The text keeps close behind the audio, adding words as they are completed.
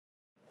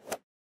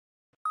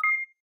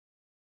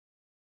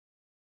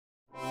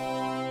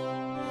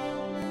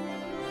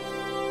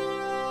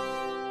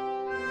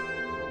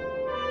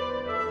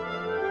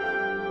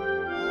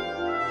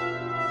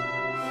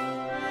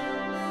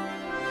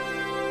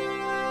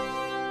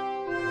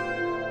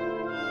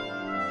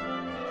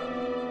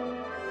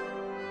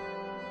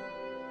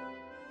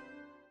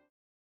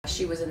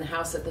she was in the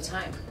house at the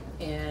time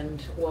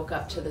and woke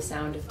up to the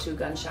sound of 2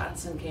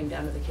 gunshots and came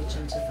down to the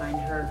kitchen to find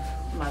her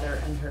mother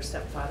and her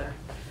stepfather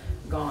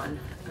gone.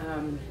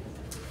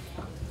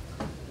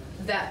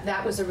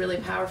 That was a really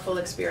powerful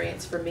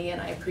experience for me,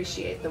 and I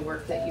appreciate the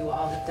work that you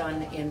all have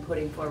done in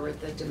putting forward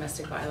the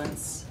domestic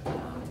violence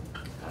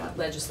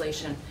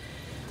legislation,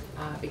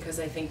 because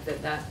I think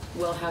that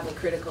will have a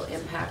critical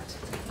impact.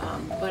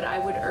 But I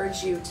would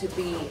urge you to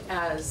be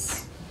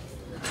as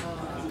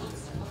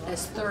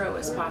thorough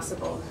as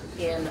possible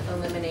in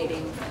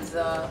eliminating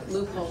the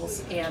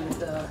loopholes and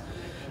the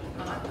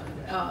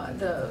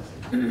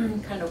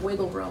kind of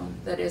wiggle room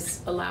that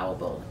is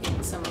allowable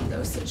in some of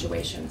those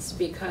situations,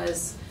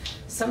 because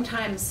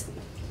sometimes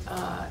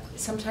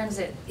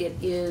it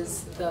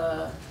is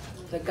the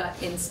gut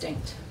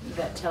instinct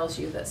that tells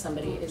you that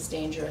somebody is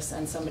dangerous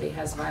and somebody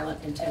has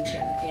violent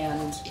intention,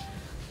 and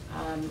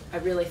I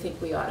really think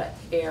we ought to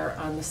err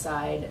on the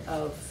side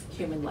of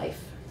human life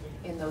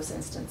in those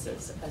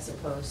instances, as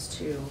opposed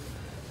to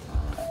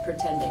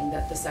pretending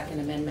that the Second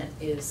Amendment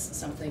is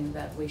something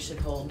that we should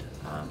hold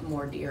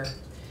more dear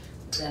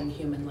than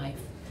human life.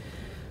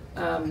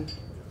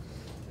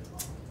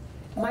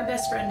 My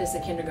best friend is a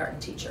kindergarten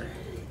teacher,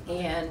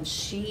 and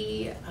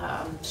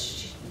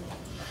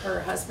her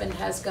husband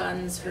has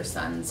guns, her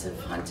sons have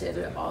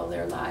hunted all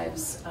their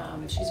lives.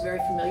 She's very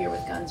familiar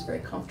with guns, very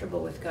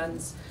comfortable with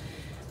guns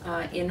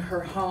in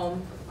her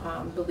home,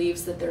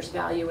 believes that there's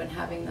value in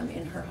having them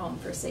in her home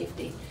for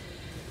safety.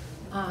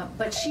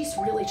 But she's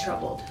really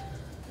troubled.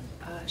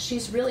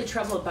 She's really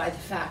troubled by the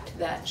fact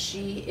that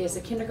she is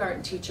a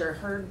kindergarten teacher.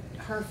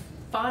 Her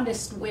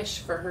fondest wish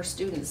for her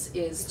students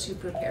is to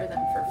prepare them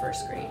for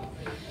first grade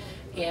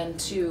and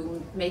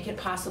to make it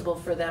possible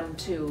for them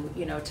to,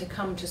 to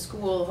come to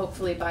school,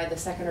 hopefully by the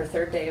 2nd or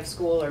 3rd day of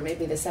school, or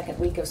maybe the 2nd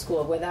week of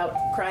school, without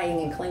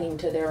crying and clinging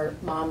to their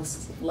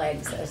mom's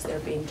legs as they're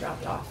being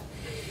dropped off.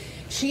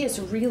 She is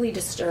really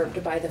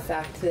disturbed by the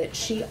fact that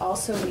she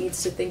also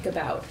needs to think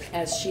about,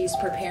 as she's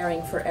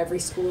preparing for every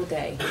school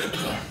day,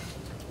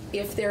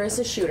 if there is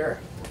a shooter,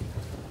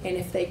 and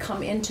if they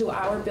come into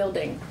our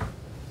building,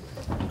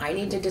 I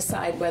need to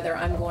decide whether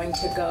I'm going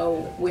to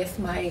go with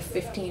my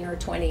 15 or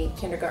 20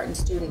 kindergarten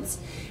students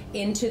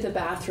into the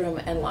bathroom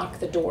and lock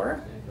the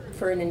door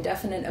for an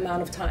indefinite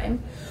amount of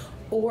time,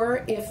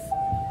 or if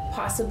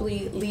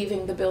possibly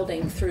leaving the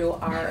building through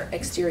our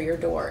exterior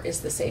door is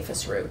the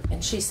safest route.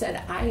 And she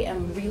said, I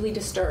am really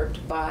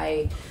disturbed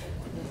by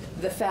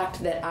the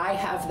fact that I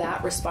have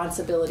that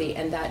responsibility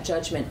and that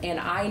judgment, and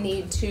I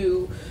need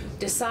to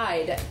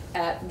decide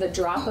at the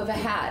drop of a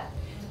hat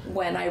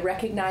when I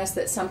recognize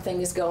that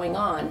something is going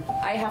on.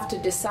 I have to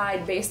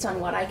decide based on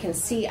what I can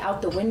see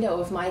out the window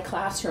of my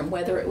classroom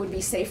whether it would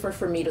be safer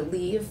for me to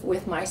leave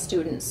with my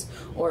students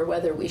or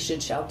whether we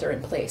should shelter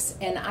in place.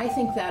 And I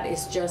think that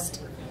is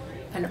just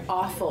an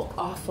awful,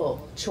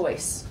 awful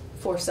choice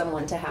for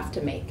someone to have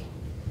to make.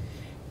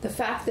 The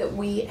fact that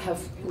we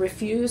have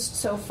refused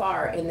so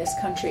far in this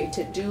country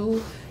to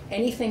do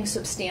anything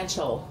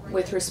substantial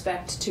with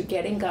respect to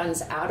getting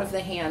guns out of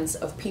the hands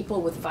of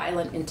people with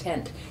violent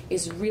intent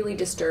is really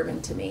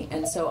disturbing to me.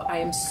 And so I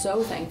am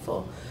so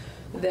thankful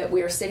that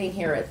we are sitting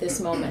here at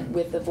this moment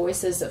with the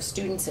voices of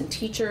students and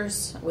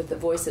teachers, with the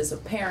voices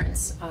of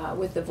parents,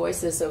 with the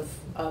voices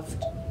of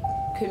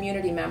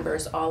community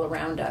members all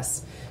around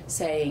us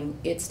saying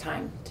it's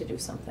time to do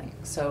something.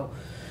 So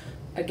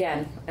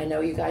again, I know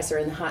you guys are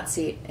in the hot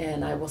seat,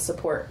 and I will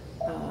support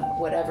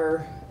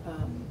whatever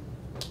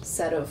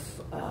set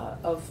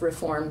of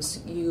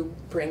reforms you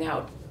bring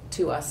out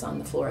to us on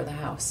the floor of the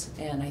House,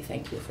 and I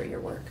thank you for your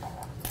work.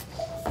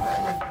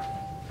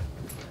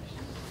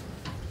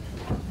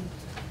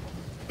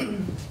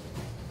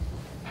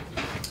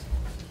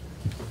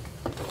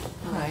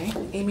 Hi,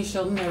 Amy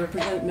Sheldon. I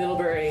represent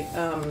Middlebury.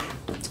 I'm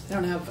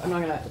not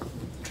going to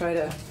try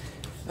to.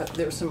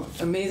 There was some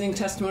amazing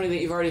testimony that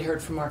you've already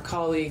heard from our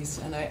colleagues,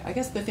 and I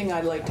guess the thing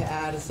I'd like to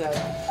add is that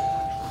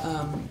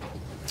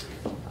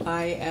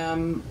I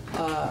am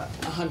a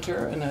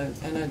hunter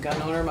and a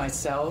gun owner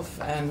myself,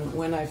 and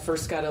when I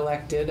first got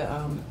elected,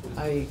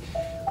 I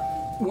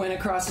went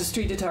across the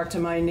street to talk to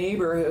my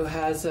neighbor who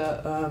has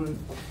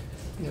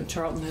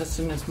Charlton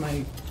Heston is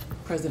my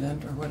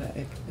president, or what,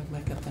 I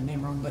might get the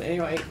name wrong, but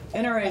anyway,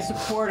 NRA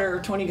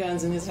supporter, 20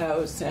 guns in his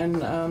house,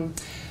 and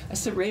I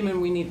said, Raymond,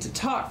 we need to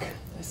talk.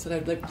 I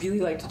said, I'd really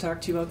like to talk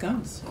to you about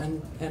guns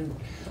and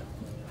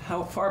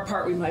how far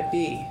apart we might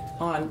be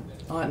on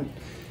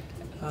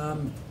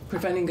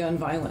preventing gun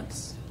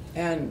violence.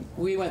 And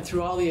we went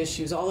through all the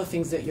issues, all the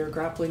things that you're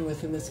grappling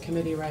with in this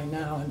committee right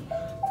now, and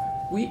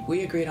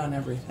we agreed on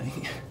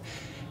everything.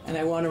 And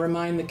I want to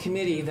remind the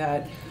committee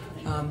that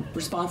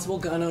responsible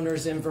gun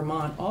owners in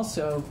Vermont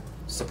also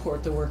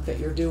support the work that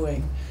you're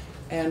doing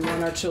and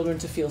want our children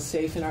to feel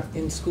safe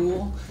in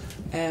school,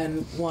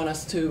 and want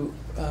us to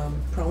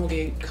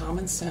promulgate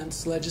common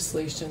sense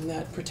legislation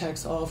that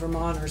protects all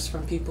Vermonters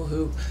from people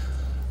who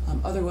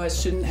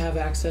otherwise shouldn't have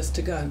access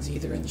to guns,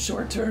 either in the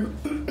short term,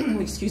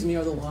 excuse me,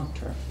 or the long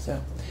term.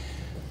 So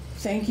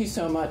thank you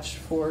so much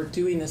for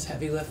doing this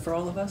heavy lift for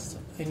all of us.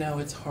 I know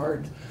it's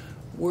hard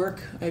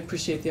work. I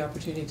appreciate the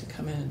opportunity to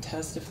come in and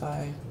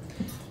testify.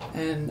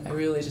 And I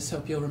really just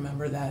hope you'll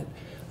remember that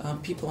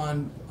people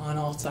on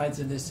all sides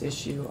of this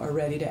issue are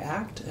ready to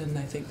act, and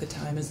I think the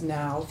time is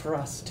now for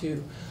us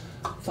to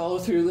follow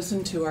through,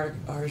 listen to our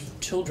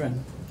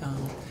children,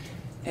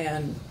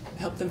 and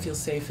help them feel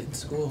safe in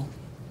school.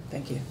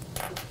 Thank you.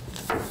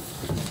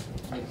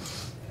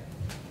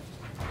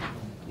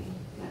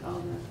 All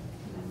the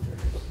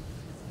members.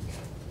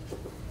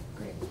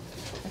 Great.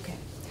 Okay.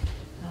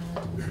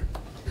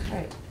 All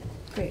right.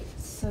 Great.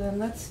 So then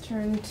let's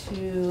turn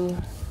to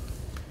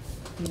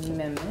the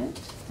amendment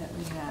that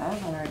we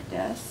have on our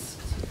desk,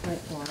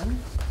 2.1.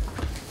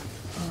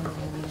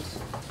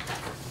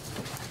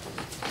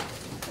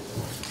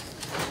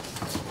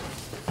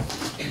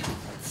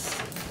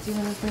 Do you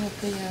want to bring up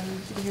the,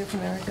 did you hear from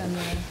Eric on the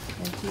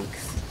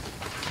antiques?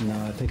 No,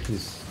 I think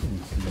he's in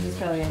committee. He's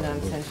probably in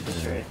non-consent for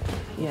sure.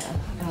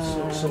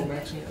 Yeah. So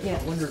Max, yeah.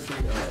 I wonder if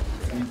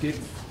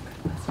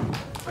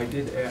I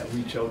did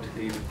reach out to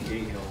David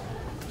Cahill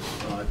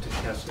to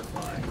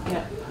testify.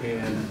 Yeah.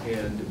 And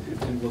it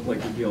didn't look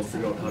like we'd be able to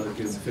figure out how to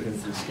get him fit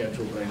into the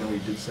schedule, but I know he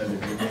did send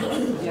an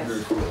email. Yeah.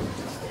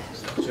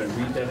 Should I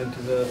read that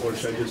into the, or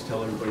should I just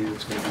tell everybody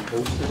it's going to be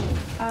posted?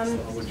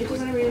 If you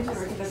want to read it to the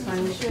record, that's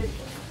fine. We should.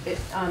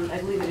 I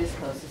believe it is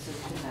posted, so we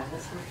should have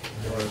this.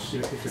 Or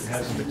if it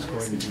hasn't, it's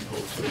going to be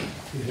posted.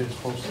 It is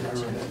posted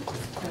already.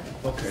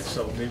 Okay,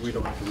 so maybe we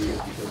don't have to read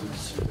it because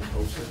it's been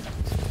posted.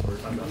 Or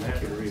I'm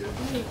happy to read it.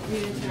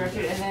 Read it to the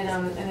record,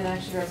 and then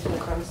actually the rest of the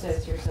Cromstead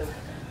is here. So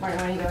Martin,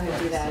 why don't you go ahead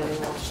and do that, and then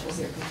we'll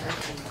hear from her.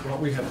 Why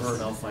don't we have her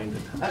and I'll find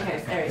it. Okay,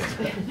 all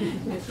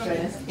right. Join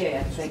us.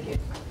 Yeah, thank you.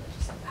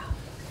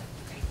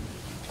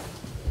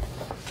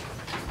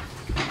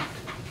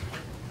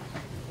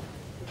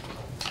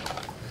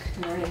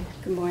 Good morning.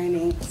 Good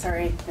morning.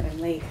 Sorry that I'm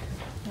late.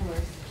 No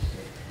worries.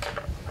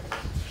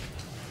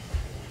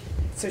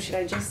 So should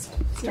I just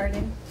start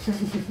in?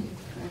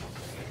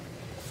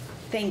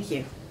 Thank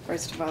you,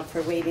 first of all,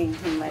 for waiting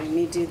and letting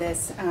me do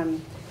this.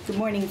 Good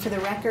morning. For the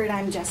record,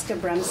 I'm Jessica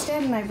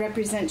Brumstead, and I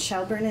represent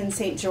Shelburne and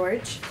St.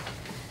 George.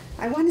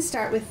 I want to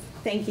start with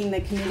thanking the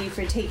committee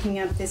for taking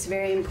up this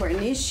very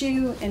important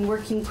issue and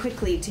working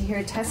quickly to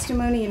hear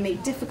testimony and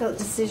make difficult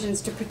decisions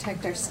to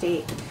protect our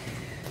state.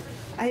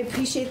 I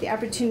appreciate the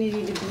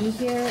opportunity to be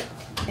here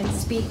and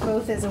speak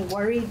both as a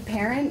worried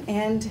parent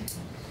and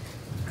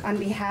on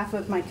behalf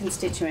of my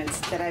constituents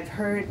that I've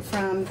heard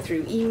from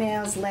through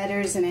emails,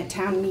 letters, and at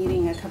town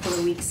meeting a couple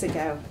of weeks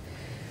ago.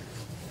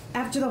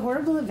 After the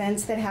horrible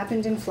events that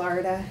happened in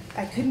Florida,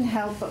 I couldn't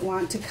help but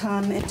want to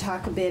come and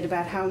talk a bit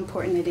about how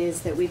important it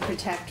is that we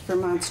protect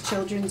Vermont's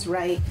children's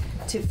right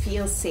to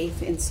feel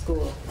safe in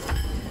school.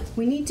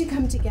 We need to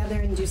come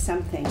together and do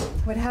something.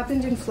 What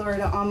happened in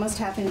Florida almost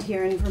happened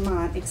here in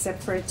Vermont,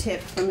 except for a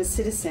tip from a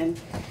citizen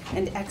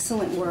and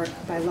excellent work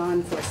by law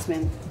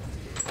enforcement.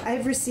 I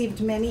have received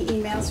many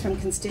emails from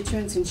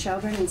constituents in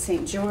Shelburne and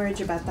St.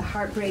 George about the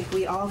heartbreak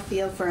we all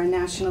feel for our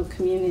national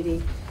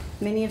community.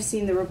 Many have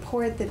seen the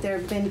report that there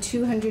have been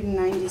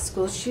 290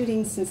 school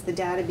shootings since the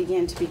data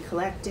began to be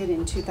collected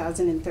in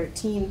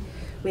 2013.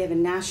 We have a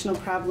national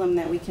problem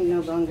that we can no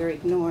longer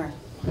ignore.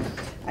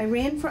 I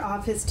ran for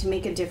office to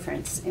make a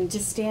difference and to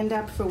stand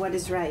up for what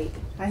is right.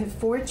 I have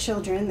 4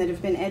 children that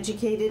have been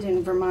educated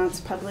in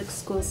Vermont's public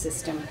school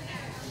system.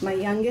 My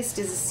youngest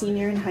is a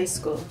senior in high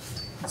school.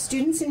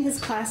 Students in his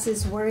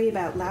classes worry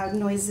about loud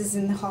noises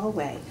in the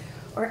hallway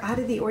or out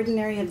of the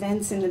ordinary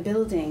events in the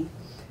building.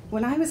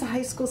 When I was a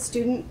high school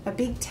student, a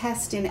big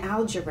test in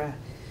algebra,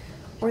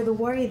 or the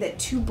worry that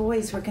 2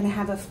 boys were going to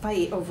have a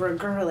fight over a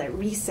girl at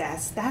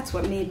recess, that's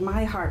what made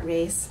my heart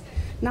race.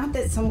 Not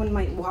that someone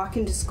might walk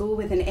into school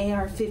with an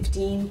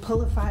AR-15,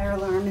 pull a fire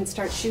alarm, and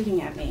start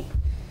shooting at me.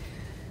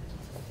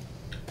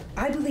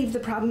 I believe the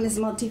problem is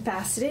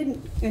multifaceted,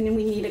 and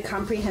we need a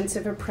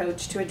comprehensive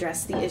approach to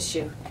address the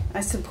issue.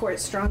 I support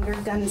stronger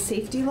gun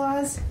safety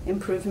laws,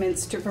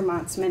 improvements to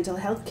Vermont's mental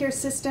health care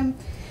system,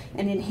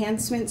 and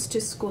enhancements to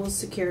school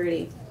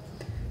security.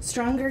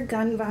 Stronger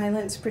gun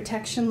violence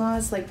protection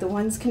laws like the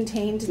ones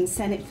contained in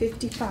Senate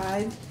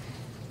 55,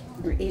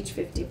 or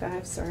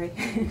H55, sorry,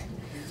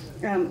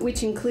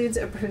 which includes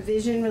a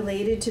provision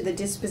related to the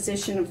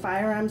disposition of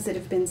firearms that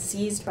have been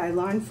seized by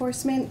law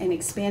enforcement, an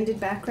expanded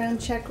background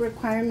check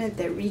requirement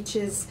that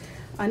reaches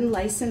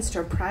unlicensed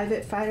or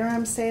private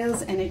firearm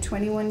sales, and a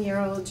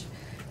 21-year-old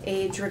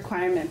age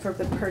requirement for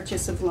the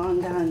purchase of long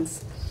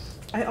guns.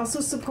 I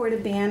also support a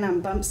ban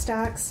on bump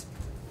stocks,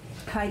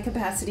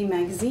 high-capacity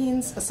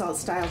magazines,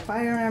 assault-style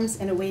firearms,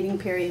 and a waiting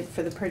period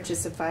for the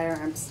purchase of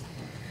firearms.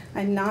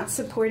 I'm not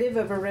supportive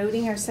of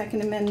eroding our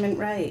Second Amendment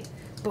right.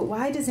 But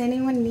why does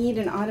anyone need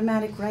an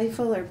automatic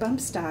rifle or bump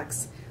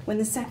stocks? When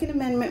the Second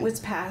Amendment was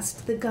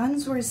passed, the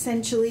guns were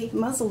essentially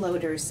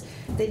muzzleloaders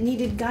that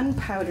needed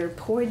gunpowder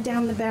poured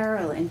down the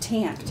barrel and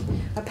tamped.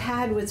 A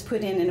pad was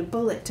put in and a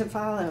bullet to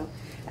follow.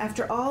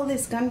 After all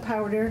this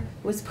gunpowder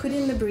was put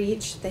in the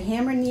breech, the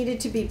hammer needed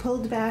to be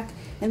pulled back,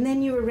 and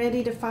then you were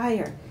ready to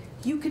fire.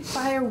 You could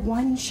fire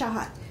 1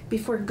 shot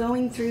before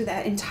going through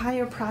that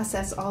entire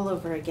process all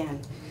over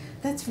again.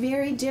 That's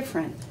very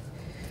different.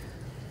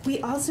 We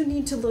also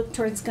need to look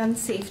towards gun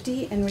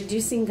safety and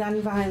reducing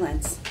gun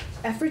violence.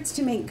 Efforts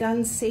to make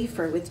guns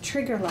safer with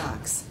trigger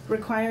locks,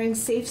 requiring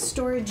safe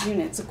storage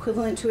units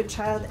equivalent to a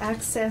child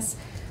access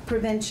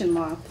prevention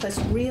law, plus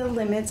real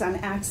limits on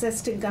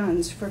access to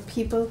guns for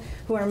people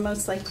who are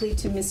most likely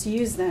to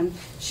misuse them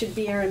should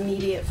be our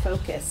immediate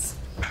focus.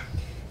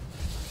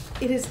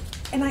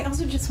 And I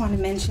also just want to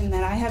mention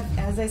that I have,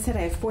 as I said,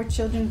 I have 4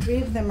 children.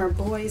 3 of them are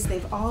boys.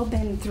 They've all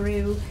been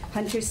through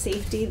hunter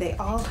safety. They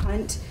all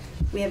hunt.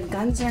 We have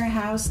guns in our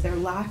house. They're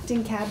locked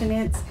in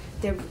cabinets.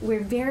 We're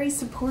very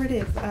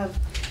supportive of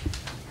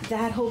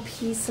that whole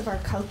piece of our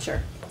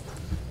culture.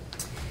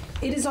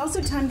 It is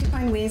also time to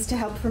find ways to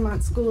help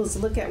Vermont schools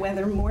look at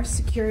whether more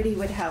security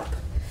would help.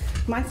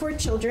 My 4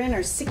 children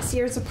are 6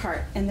 years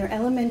apart, and their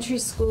elementary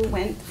school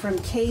went from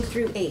K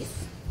through 8th.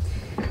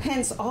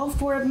 Hence, all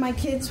 4 of my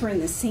kids were in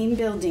the same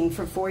building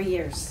for 4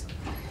 years.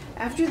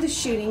 After the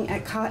shooting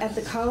at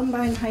the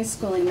Columbine High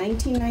School in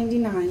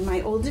 1999,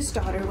 my oldest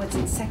daughter was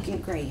in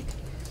 2nd grade.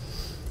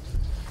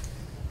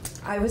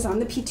 I was on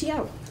the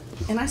PTO,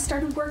 and I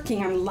started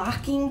working on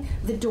locking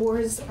the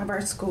doors of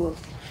our school.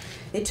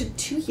 It took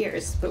 2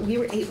 years, but we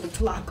were able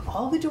to lock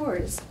all the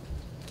doors.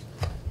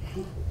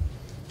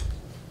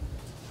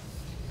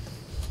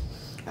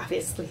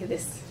 Obviously,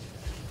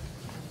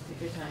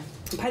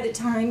 by the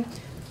time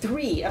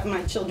 3 of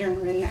my children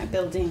were in that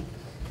building,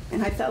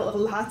 and I felt a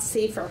lot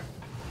safer.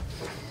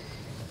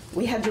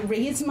 We had to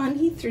raise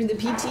money through the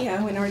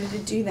PTO in order to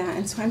do that,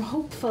 and so I'm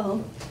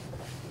hopeful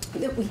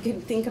that we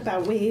could think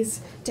about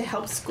ways to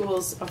help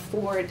schools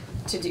afford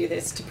to do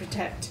this to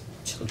protect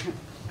children.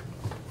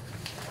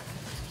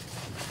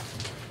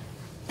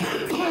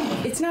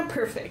 It's not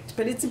perfect,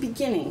 but it's a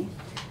beginning.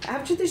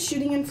 After the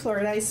shooting in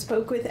Florida, I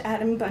spoke with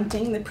Adam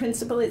Bunting, the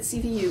principal at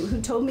CVU, who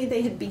told me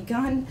they had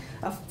begun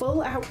a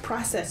full-out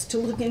process to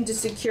look into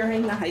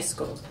securing the high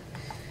school.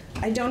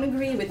 I don't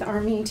agree with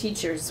arming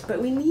teachers,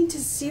 but we need to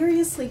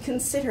seriously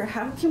consider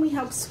how can we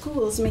help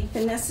schools make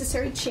the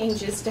necessary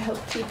changes to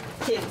help keep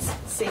kids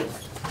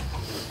safe.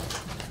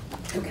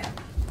 Okay.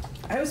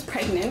 I was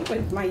pregnant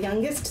with my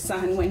youngest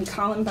son when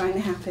Columbine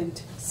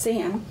happened.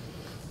 Sam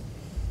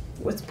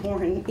was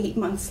born 8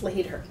 months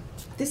later.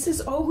 This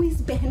has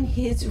always been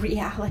his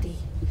reality.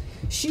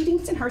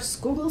 Shootings in our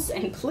schools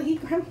and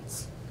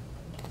playgrounds.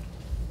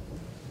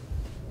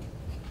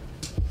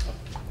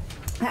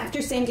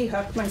 After Sandy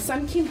Hook, my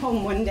son came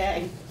home one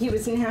day. He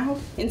was now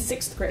in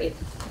 6th grade.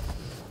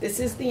 This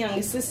is the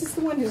youngest. This is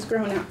the one who's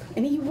grown up.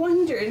 And he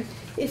wondered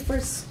if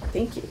for,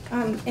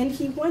 and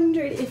he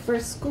wondered if for a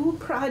school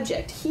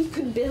project he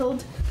could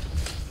build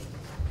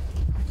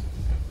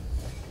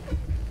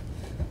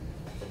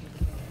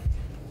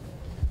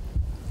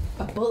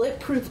a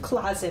bulletproof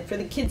closet for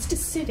the kids to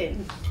sit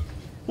in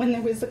when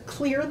there was a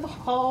clear the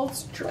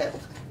halls drill.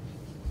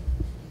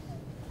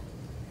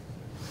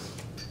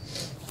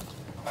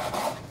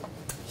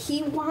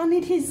 He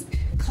wanted his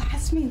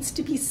classmates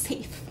to be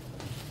safe.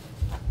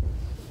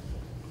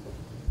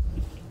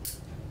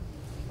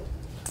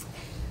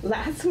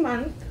 Last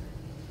month,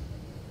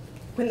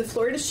 when the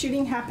Florida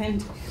shooting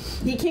happened,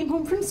 he came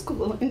home from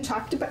school and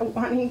talked about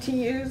wanting to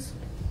use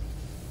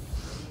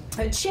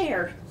a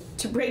chair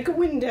to break a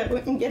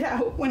window and get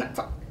out when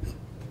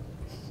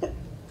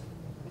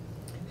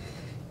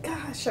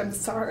Gosh, I'm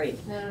sorry.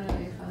 No, you're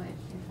fine.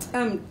 You're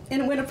fine.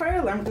 And when a fire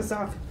alarm goes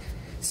off,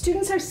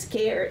 students are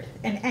scared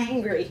and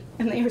angry,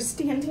 and they are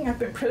standing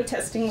up and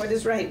protesting what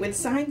is right with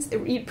signs that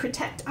read,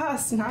 "Protect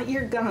us, not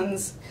your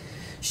guns."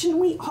 Shouldn't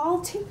we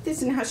all take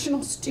this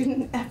national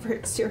student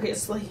effort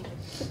seriously?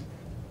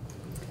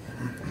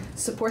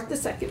 Support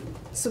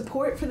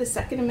for the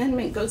Second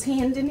Amendment goes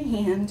hand in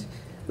hand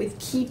with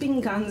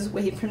keeping guns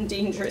away from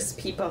dangerous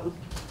people.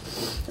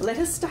 Let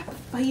us stop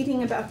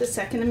fighting about the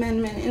Second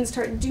Amendment and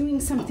start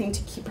doing something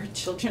to keep our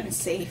children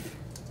safe.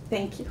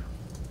 Thank you.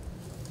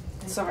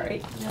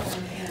 Sorry.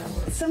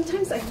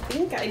 Sometimes I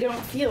think I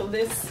don't feel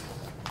this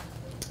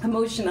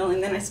emotional,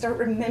 and then I start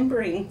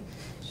remembering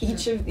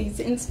each of these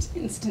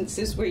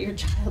instances where your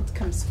child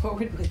comes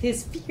forward with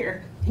his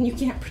fear and you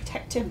can't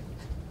protect him.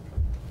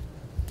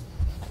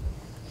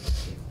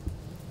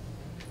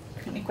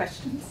 Any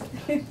questions?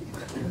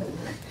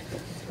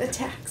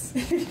 Attacks.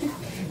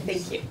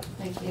 Thank you.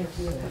 Thank you.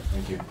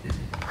 Thank you.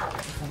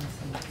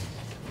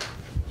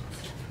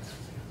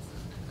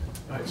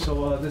 All right,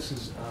 so this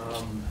is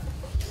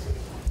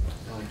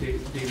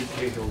David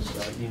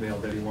Cahill's email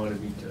that he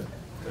wanted me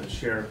to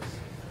share.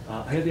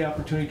 I had the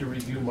opportunity to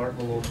review Mark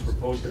Malone's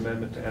proposed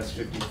amendment to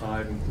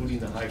S.55, including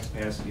the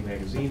high-capacity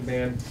magazine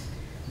ban.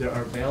 There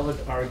are valid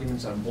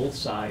arguments on both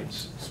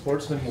sides.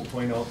 Sportsmen will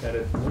point out that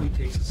it only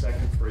takes a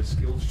second for a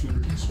skilled shooter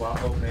to swap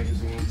out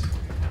magazines,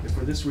 and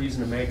for this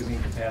reason a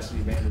magazine capacity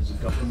ban is a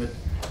government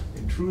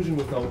intrusion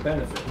without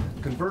benefit.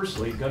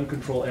 Conversely, gun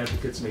control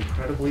advocates may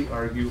credibly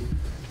argue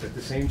that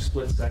the same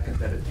split second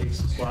that it takes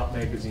to swap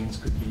magazines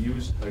could be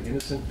used by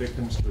innocent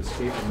victims to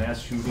escape a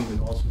mass shooting and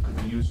also could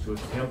be used to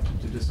attempt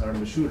to disarm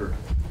the shooter.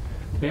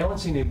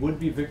 Balancing a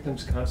would-be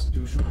victim's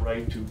constitutional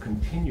right to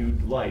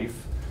continued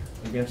life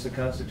against the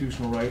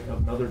constitutional right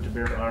of another to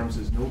bear arms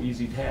is no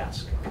easy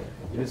task.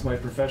 It is my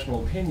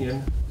professional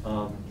opinion,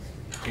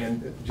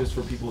 and just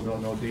for people who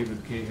don't know,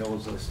 David Cahill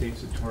is a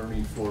state's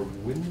attorney for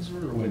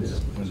Windsor or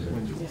Windsor?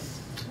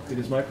 Yes. It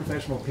is my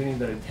professional opinion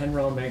that a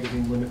 10-round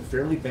magazine limit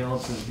fairly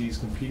balances these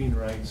competing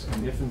rights,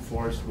 and if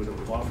enforced, would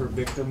offer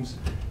victims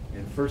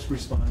and first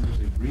responders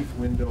a brief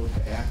window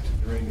to act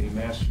during a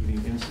mass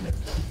shooting incident.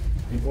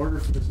 In order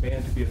for this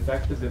ban to be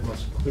effective, it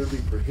must clearly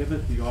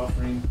prohibit the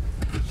offering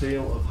or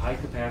sale of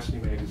high-capacity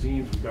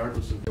magazines,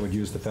 regardless of... It would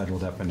use the federal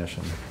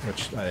definition,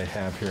 which I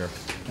have here.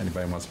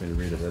 Anybody wants me to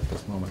read it at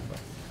this moment. But.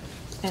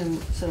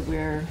 And so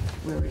where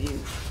were you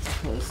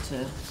supposed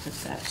to put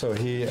that? So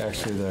he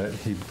actually,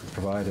 he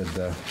provided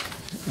the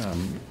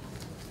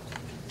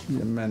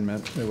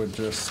amendment. It would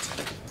just,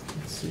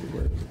 let's see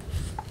where...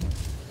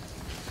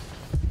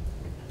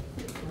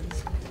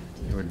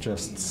 It would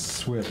just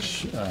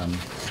switch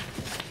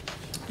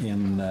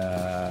in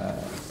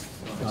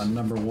on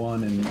number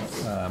 1 in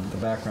the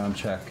background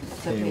check,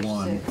 So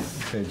A1,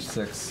 page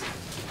 6.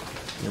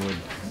 It would,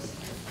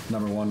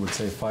 number 1 would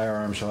say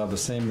firearms shall have the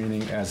same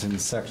meaning as in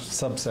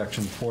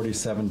subsection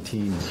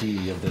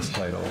 4017B of this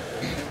title.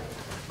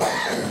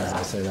 And as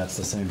I say, that's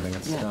the same thing.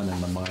 It's done in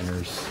the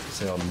minors,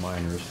 sale to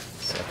minors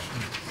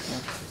section.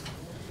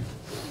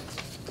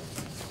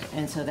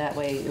 And so that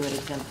way it would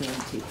exempt the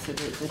antique. So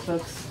did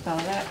folks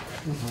follow that?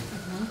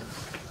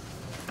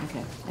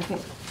 Okay. I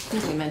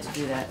think we meant to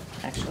do that,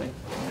 actually.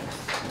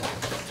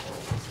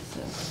 So,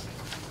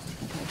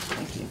 okay,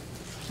 thank you.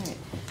 All right.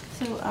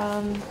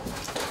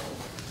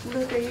 So,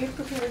 Luke, are you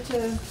prepared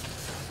to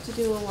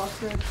do a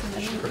walkthrough of the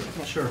meeting?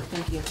 Okay. Sure.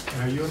 Thank you.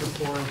 Are you on the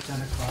floor at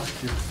 10 o'clock?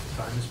 Your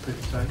time is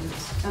pretty tight.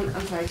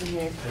 I'm sorry, I can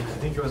hear you. I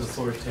think you're on the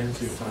floor at 10,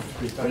 so your time is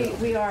pretty tight.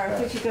 We are. If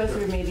we could go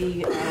through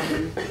maybe,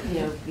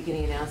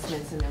 beginning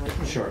announcements, and then we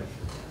can. Sure.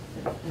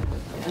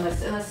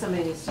 Unless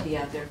somebody needs to be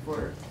out there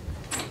for,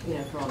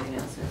 for all the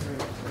announcements or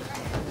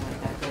something like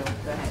that. Go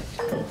ahead.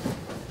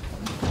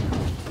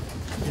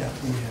 Yeah,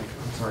 we have,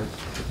 I'm sorry,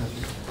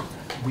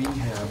 we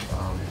have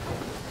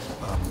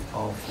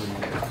all three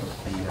of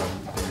the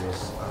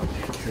various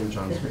St.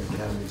 John's Green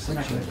Academy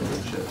section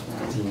leadership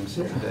teams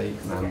here today,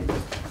 and I'm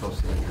supposed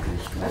to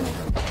introduce one of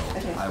them. So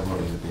Okay. I will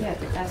need to be Yeah, up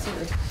there.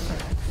 absolutely.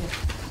 Okay.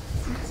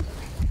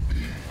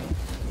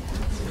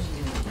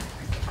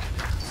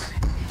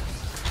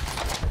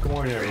 Good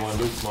morning, everyone.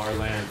 Luke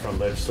Marland from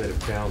Legislative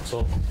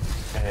Council.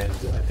 And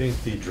I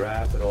think the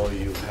draft that all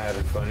you have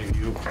in front of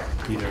you,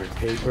 either in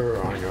paper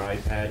or on your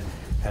iPad,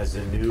 has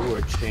the new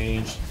or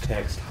changed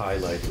text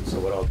highlighted. So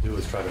what I'll do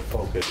is try to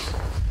focus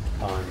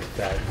on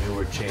that new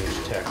or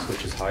changed text,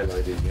 which is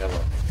highlighted in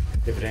yellow.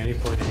 If at any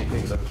point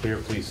anything's unclear,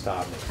 please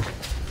stop me.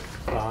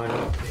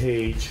 On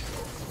page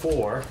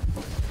 4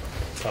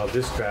 of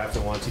this draft,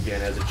 and once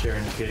again, as the chair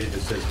indicated,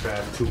 it says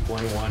draft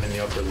 2.1 in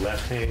the upper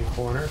left-hand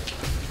corner.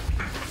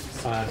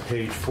 On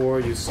page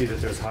 4, you see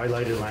that there's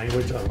highlighted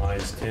language on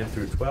lines 10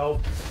 through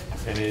 12,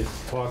 and it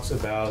talks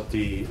about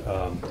the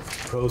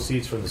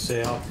proceeds from the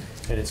sale,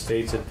 and it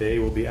states that they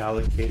will be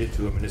allocated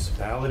to a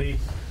municipality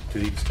to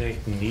the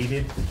extent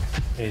needed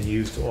and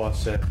used to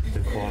offset the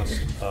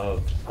cost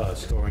of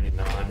storing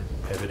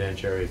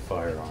non-evidentiary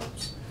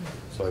firearms.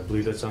 So I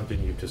believe that's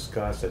something you've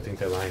discussed. I think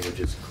that language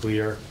is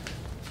clear,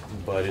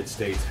 but it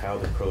states how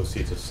the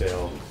proceeds of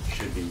sale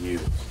should be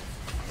used.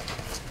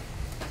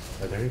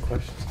 Are there any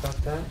questions about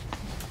that?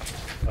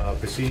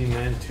 Proceeding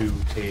then to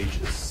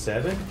page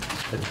 7,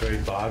 at the very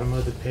bottom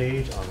of the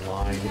page, on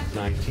line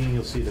 19,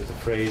 you'll see that the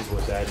phrase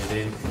was added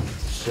in,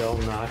 shall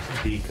not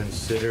be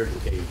considered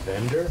a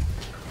vendor,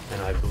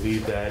 and I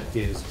believe that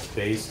is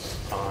based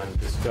on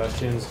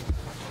discussions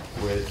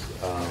with,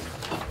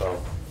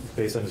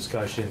 based on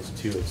discussions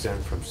to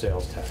exempt from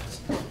sales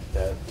tax.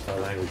 That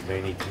language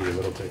may need to be a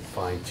little bit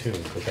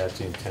fine-tuned, but that's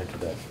the intent of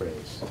that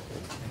phrase.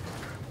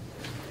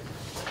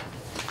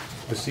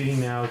 Proceeding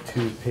now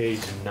to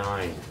page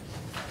 9,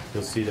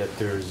 you'll see that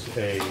there's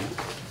a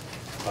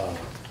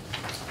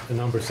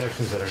number of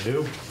sections that are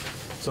new.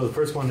 So the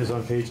first one is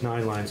on page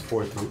 9, lines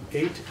 4 through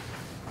 8,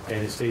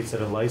 and it states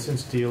that a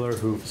licensed dealer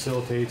who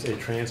facilitates a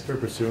transfer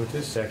pursuant to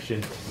this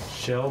section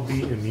shall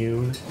be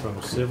immune from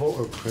civil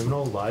or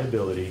criminal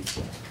liability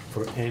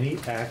for any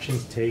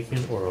actions taken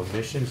or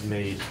omissions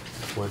made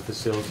when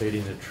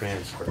facilitating the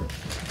transfer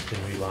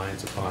in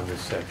reliance upon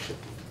this section.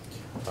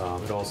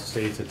 It also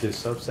states that this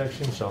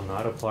subsection shall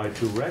not apply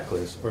to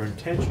reckless or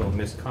intentional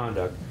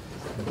misconduct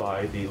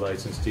by the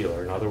licensed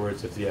dealer. In other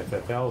words, if the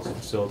FFL is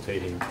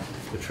facilitating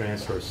the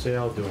transfer or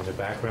sale, doing the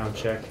background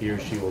check, he or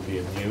she will be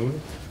immune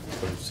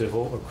from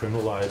civil or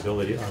criminal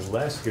liability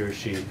unless he or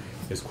she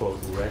is, quote,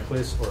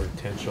 reckless or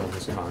intentional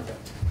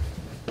misconduct.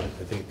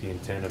 I think the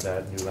intent of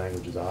that new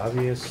language is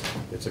obvious.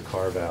 It's a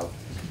carve-out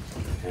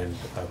and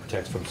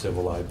protects from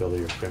civil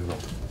liability or criminal.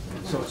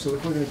 So if we're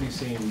going to be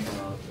seeing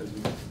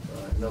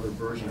another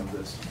version of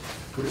this,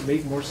 would it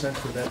make more sense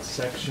for that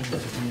section to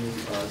be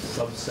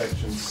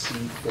subsection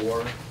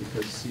C4,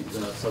 because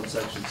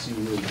subsection C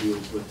really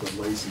deals with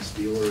the licensed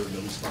dealer and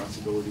the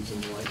responsibilities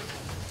and the like?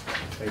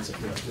 It's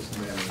just a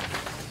matter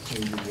of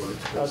change of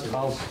words.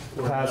 I'll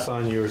pass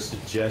on your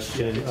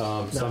suggestion.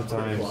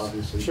 Sometimes,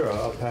 obviously. sure,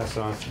 I'll pass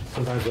on.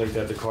 Sometimes like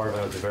that, the carve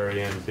out at the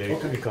very end, big,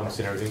 Okay. it comes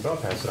in everything, but I'll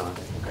pass it on.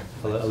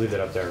 Okay. I'll leave that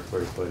up there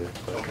where to put it.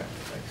 but- Okay,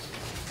 thanks.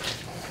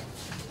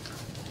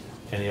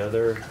 Any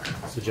other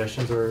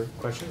suggestions or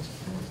questions?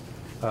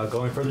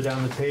 Going further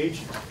down the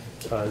page,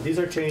 these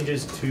are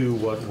changes to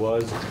what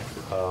was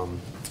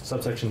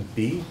subsection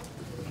B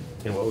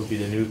in what would be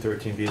the new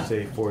 13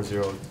 VSA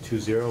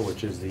 4020,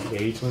 which is the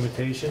age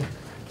limitation.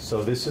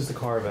 So this is the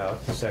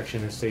carve-out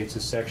section. It states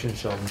this section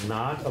shall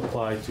not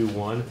apply to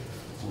one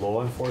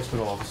law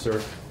enforcement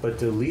officer, but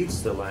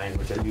deletes the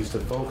language that used to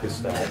focus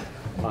that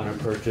on a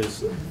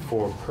purchase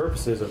for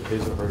purposes of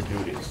his or her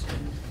duties.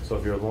 So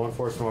if you're a law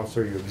enforcement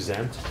officer, you're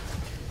exempt.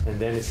 And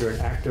then if you're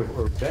an active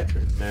or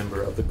veteran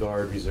member of the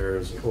Guard,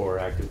 Reserves, or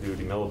active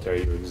duty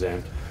military, you're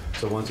exempt.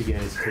 So once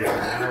again, it's taking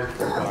out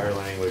prior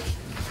language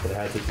that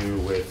had to do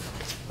with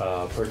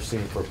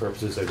purchasing for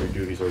purposes of your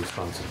duties or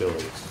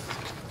responsibilities.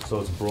 So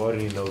it's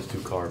broadening those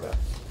two carve-outs.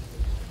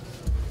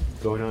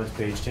 Going on to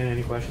page 10,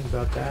 any questions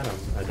about that?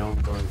 I know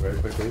I'm going very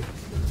quickly.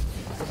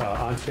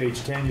 On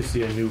page 10, you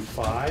see a new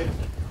 5.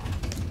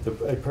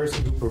 A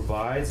person who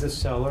provides the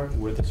seller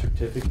with a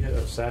certificate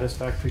of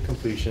satisfactory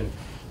completion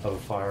of a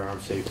firearm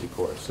safety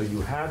course. So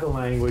you have the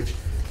language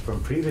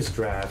from previous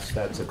drafts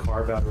that's a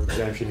carve-out or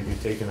exemption if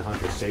you've taken the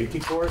hunter safety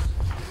course.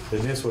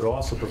 Then this would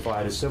also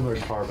provide a similar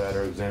carve-out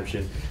or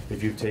exemption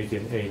if you've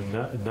taken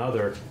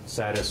another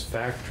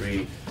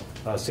satisfactory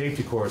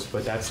safety course,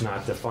 but that's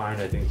not defined.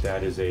 I think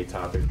that is a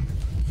topic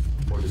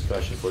for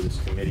discussion for this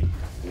committee,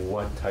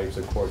 what types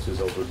of courses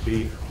those would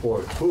be,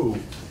 or who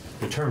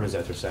determines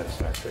that they're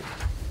satisfactory.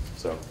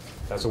 So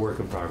that's a work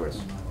in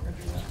progress.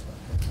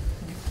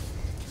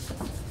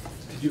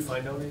 Did you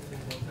find out anything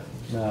about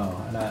that?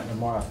 No, and the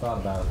more I've thought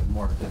about it, the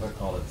more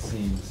difficult it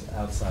seems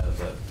outside of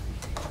the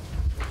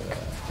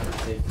hunter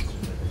safety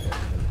certificate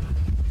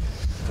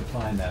to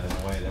define that in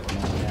a way that we're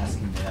not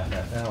asking the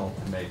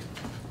FFL to make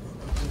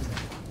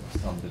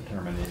some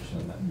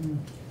determination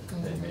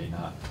that they may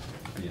not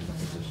be in the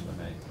position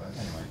to make. But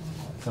anyway,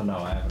 so no,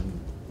 I haven't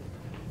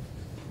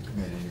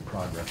made any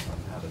progress on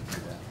how to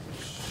do that.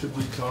 Should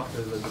we talk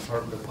to the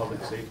Department of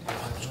Public Safety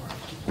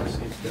to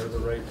see if they're the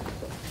right?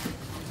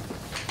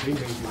 They may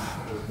be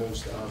the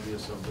most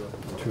obvious of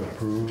the. To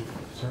approve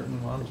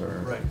certain ones,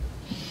 or? Right.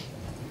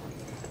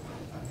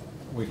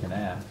 We can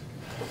ask.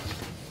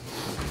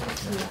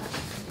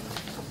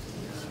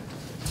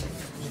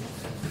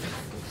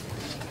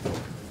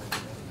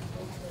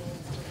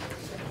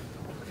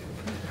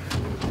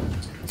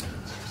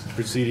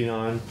 Proceeding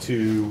on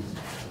to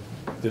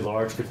the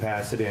large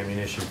capacity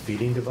ammunition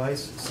feeding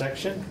device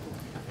section.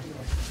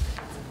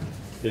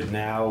 It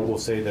now will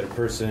say that a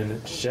person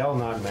shall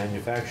not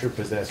manufacture,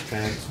 possess,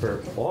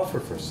 transfer, offer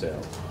for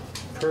sale,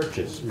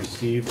 purchase,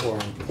 receive, or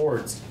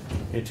import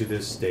into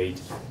this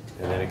state,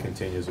 and then it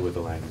continues with the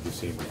language you've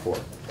seen before.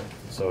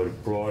 So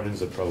it broadens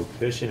the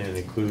prohibition and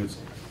includes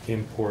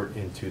import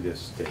into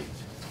this state.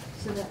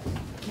 So that,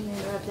 can I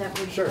interrupt, that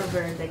would Sure.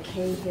 cover the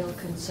Cahill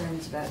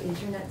concerns about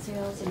internet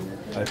sales in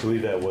the. I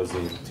believe that was the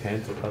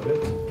intent of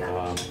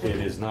it. It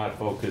is not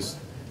focused,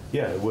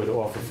 yeah, it would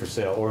offer for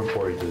sale or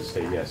import into the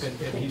state, yes.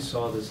 And he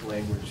saw this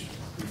language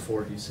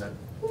before he sent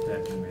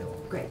that email.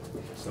 Great.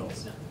 So,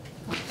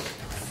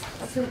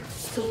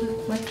 So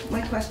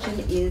my question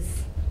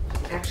is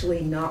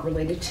actually not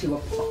related to,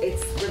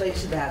 it's related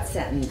to that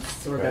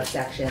sentence or that Right.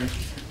 section.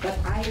 But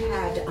I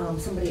had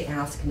somebody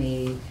ask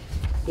me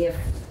if,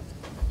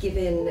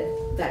 given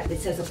that it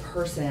says a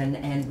person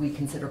and we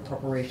consider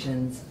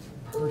corporations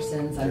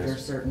persons under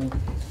Yes. certain,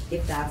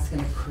 if that's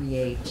going to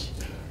create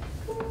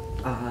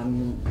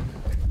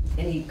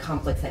any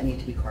conflicts that need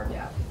to be carved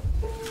out.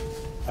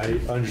 I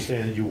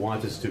understand that you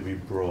want this to be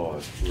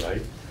broad,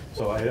 right?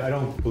 So I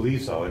don't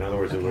believe so. In other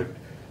words, it would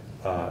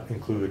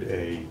include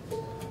a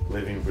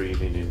living,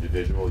 breathing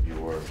individual, you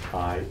or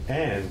I,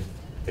 and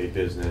a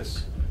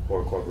business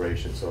or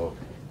corporation. So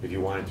if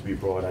you want it to be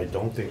broad, I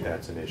don't think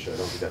that's an issue. I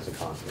don't think that's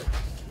a conflict.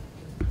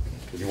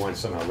 If you want it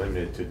somehow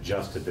limited to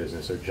just a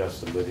business or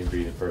just a living,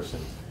 breathing person,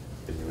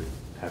 then you would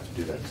have to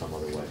do that some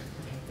other way. Okay,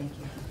 thank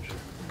you.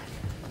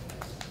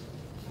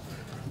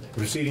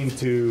 Proceeding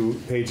to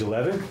page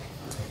 11,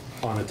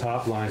 on the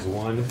top lines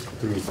 1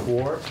 through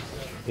 4,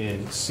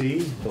 in C,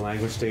 the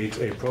language states,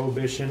 a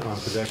prohibition on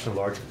possession of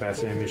large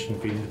capacity ammunition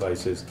feeding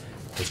devices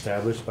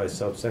established by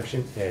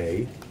subsection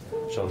A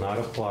shall not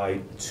apply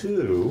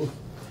to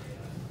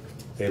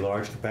a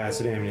large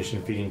capacity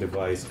ammunition feeding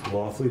device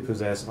lawfully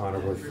possessed on or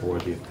before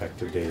the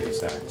effective date of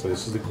this act. So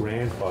this is the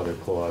grandfather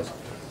clause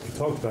we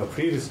talked about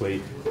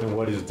previously, and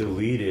what is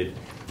deleted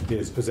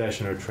is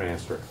possession or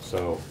transfer.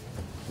 So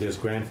this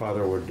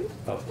grandfather would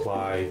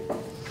apply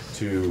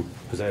to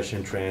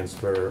possession,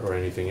 transfer, or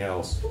anything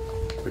else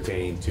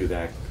pertaining to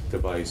that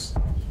device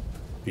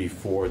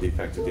before the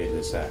effective date of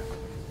this act.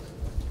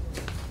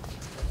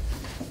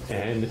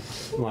 And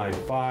line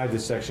 5,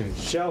 this section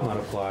shall not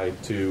apply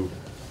to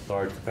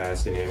large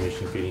capacity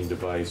ammunition feeding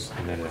device,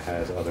 and then it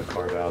has other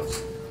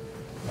carve-outs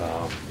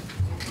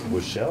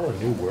Was shell a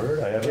new word?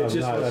 I It just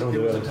was,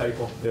 it was a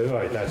typo. Yeah, all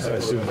right, that's, I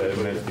assume that it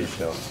meant to be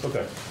shell.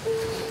 Okay.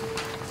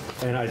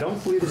 And I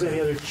don't believe there's any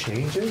other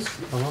changes.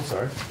 Oh, I'm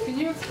sorry. Can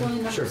you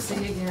explain that Sure. C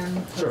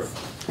again? Sure.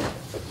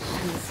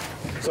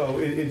 So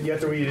you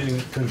have to read it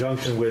in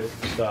conjunction with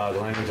the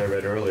language I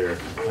read earlier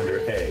under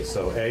A.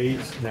 So A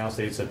now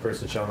states that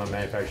person shall not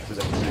manufacture,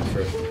 possess,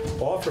 transfer,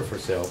 offer for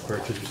sale,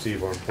 purchase,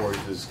 receive, or import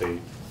into the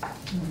state,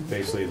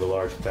 basically the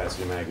large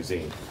capacity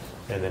magazine.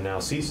 And then now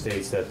C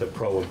states that the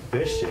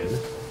prohibition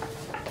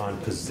on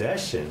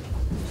possession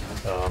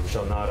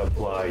shall not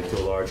apply to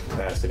a large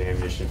capacity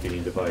ammunition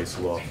feeding device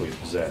lawfully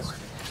possessed.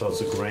 So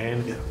it's a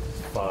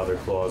grandfather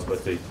clause,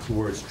 but the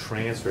words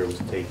transfer was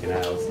taken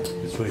out.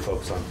 It's really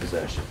focused on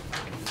possession.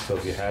 So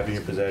if you have in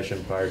your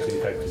possession prior to the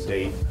effective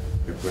date,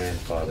 you're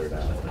grandfathered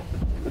out.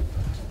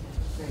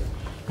 Great.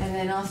 And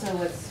then also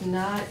what's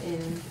not in,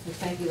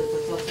 thank you,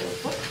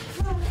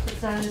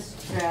 what's not in this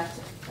draft,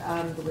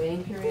 the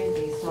waiting period,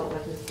 the assault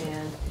weapons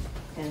ban,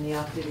 and the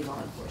off-duty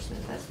law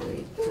enforcement. That's what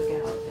we took out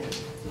the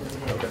other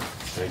day. Okay,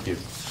 thank you.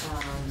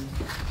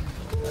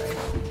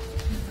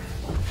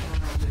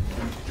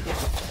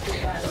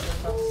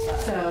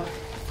 So,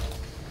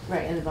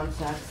 right, and the bump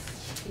stocks.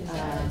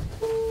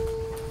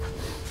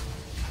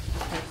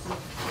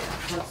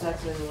 Bump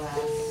stocks are the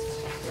last,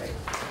 right.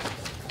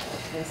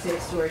 And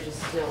safe storage is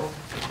still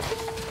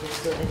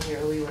in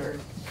here. We were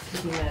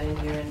keeping that in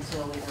here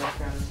until we heard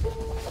from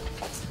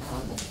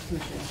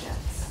Commissioner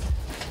Schatz.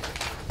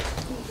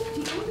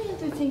 The only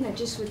other thing I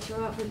just would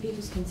throw out for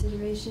people's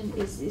consideration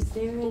is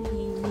there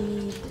any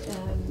need,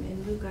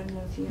 and Luke, I don't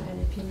know if you have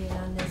an opinion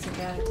on this,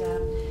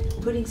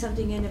 about putting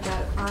something in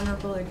about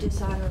honorable or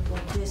dishonorable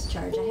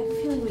discharge. I have a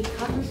feeling we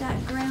covered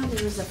that ground.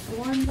 There was a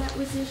form that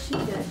was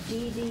issued, a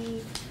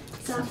DD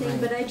something,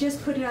 but I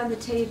just put it on the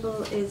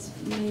table as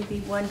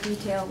maybe one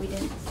detail we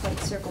didn't quite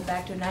circle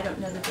back to, and I don't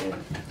know that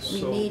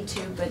we need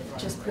to, but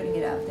just putting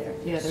it out there.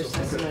 Yeah, there's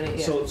testimony,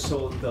 yeah.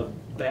 So the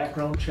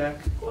background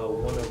check,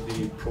 one of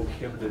the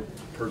prohibited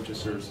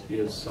purchasers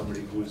is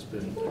somebody who has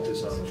been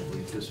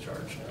dishonorably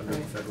discharged under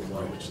the federal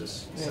law, which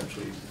is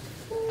essentially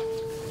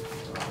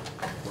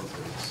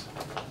incorporates.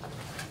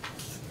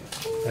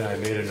 And I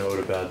made a note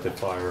about the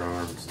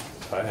firearms,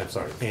 I'm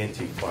sorry,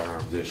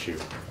 anti-firearms issue.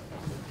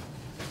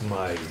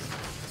 My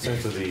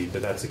sense of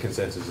that's the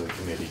consensus of the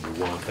committee. You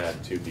want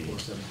that to be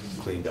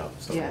cleaned up.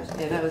 So Yeah,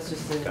 that was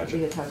just Gotcha.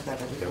 we had talked about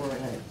that before,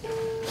 and I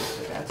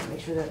forgot to make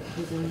sure that it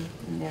was in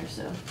there,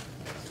 so.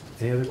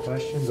 Any other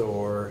questions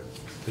or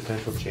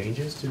potential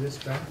changes to this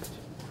draft?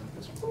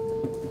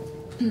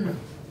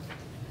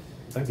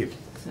 Thank you.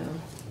 So,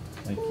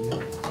 Thank you.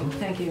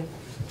 thank you.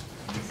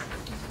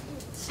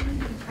 So,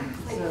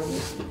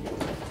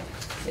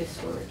 safe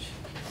storage.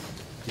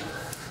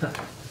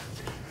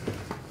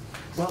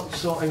 Well,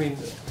 so, I mean,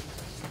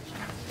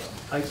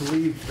 I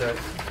believe that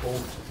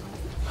both,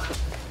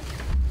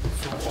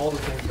 from all the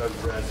things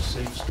I've read,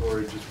 safe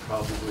storage is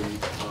probably,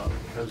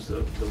 has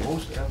the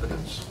most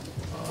evidence,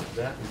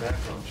 that and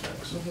background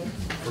checks,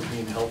 for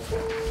being helpful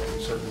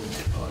in certain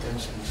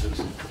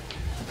instances.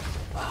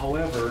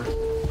 However,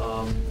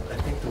 I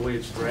think the way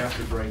it's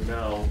drafted right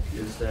now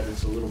is that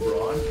it's a little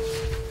broad.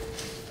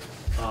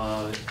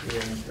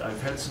 And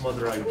I've had some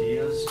other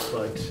ideas,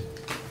 but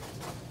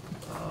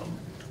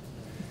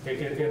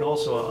and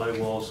also, I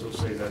will also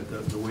say that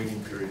the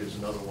waiting period is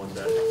another one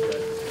that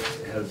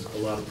has a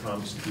lot of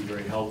promise to be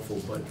very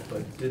helpful, but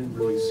didn't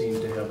really seem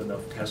to have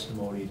enough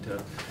testimony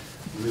to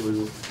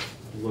really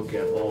look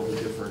at all the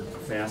different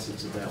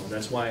facets of that one.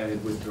 That's why I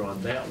had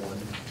withdrawn that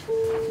one.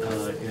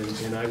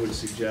 And I would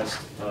suggest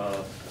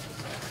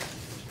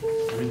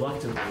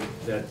reluctantly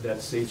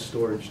that safe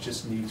storage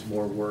just needs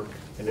more work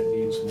and it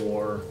needs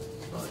more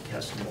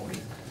testimony.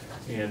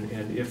 And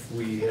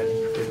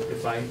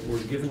if I were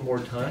given more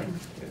time,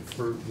 and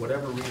for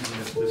whatever reason,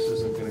 if this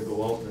isn't going to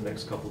go out in the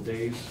next couple of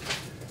days,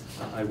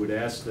 I would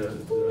ask to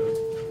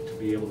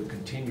be able to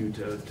continue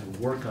to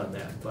work on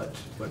that. But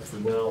for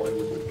now, I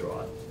would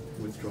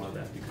withdraw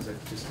that because I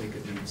just think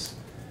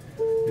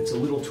it's a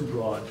little too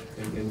broad,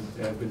 and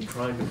I've been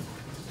trying to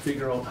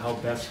figure out how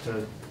best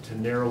to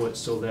narrow it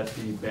so that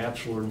the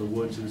bachelor in the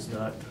woods is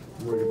not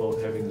worried about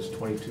having this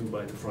 22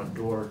 by the front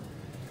door.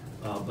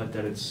 But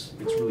that it's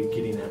really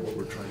getting at what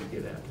we're trying to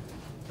get at.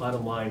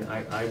 Bottom line,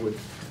 I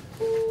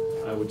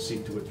would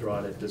seek to withdraw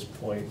it at this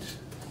point.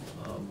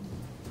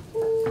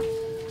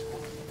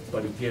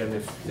 But again,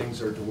 if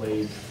things are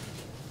delayed,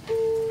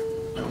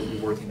 I will be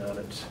working on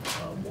it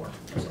more.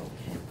 So.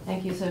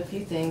 Thank you. So a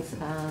few things.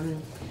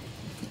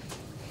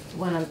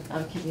 One,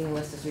 I'm keeping a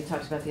list, as we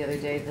talked about the other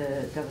day.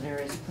 The governor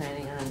is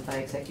planning on, by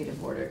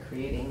executive order,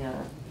 creating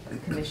a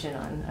commission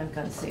on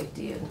gun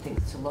safety and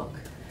things to look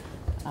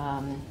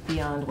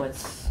beyond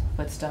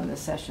what's done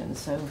this session.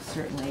 So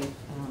certainly,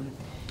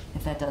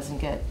 if that doesn't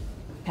get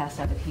passed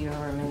out of here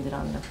or amended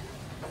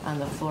on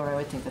the floor, I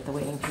would think that the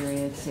waiting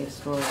period, safe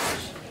storage,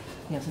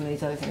 some of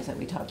these other things that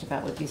we talked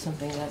about would be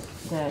something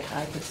that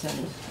I could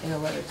send in a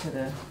letter to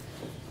the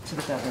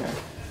governor.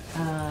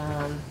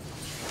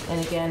 And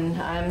again,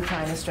 I'm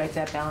trying to strike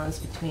that balance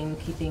between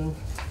keeping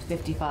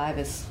S.55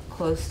 as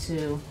close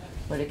to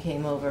what it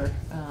came over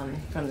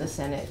from the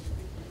Senate,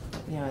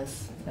 you know,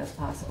 as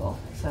possible.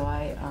 So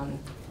I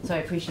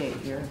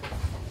appreciate your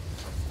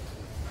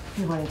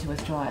wanting to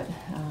withdraw it.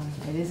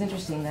 It is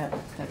interesting that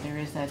there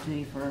is that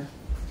duty for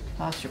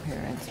foster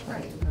parents,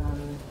 Right.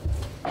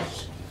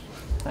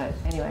 But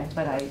anyway,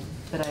 but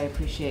I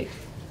appreciate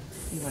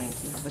you wanting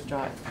to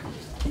withdraw it.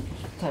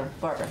 So,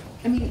 Barbara.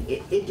 I mean,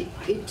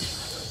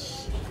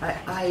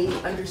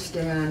 I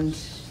understand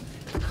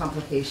the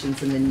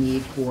complications and the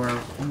need for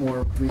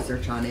more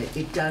research on it.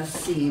 It does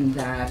seem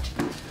that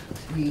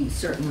we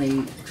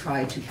certainly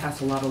try to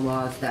pass a lot of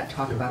laws that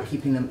talk about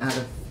keeping them out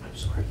of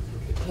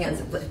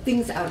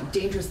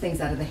dangerous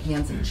things out of the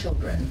hands of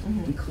children,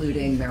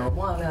 including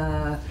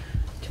marijuana,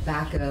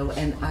 tobacco,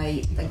 and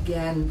I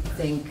again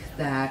think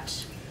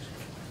that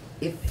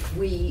if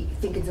we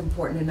think it's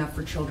important enough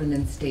for children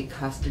in state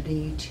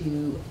custody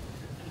to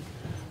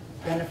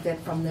benefit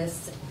from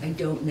this, I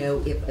don't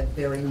know if a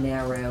very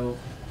narrow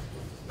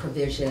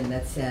provision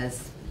that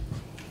says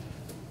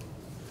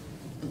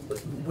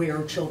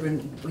where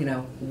children, you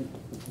know,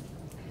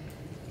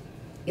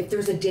 if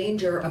there's a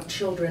danger of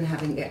children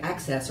having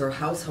access or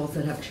households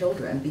that have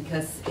children,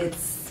 because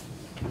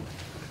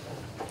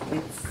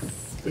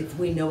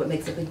we know it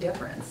makes a big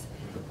difference.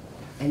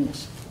 And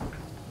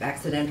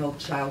accidental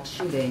child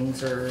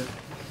shootings are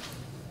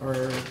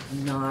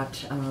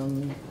not,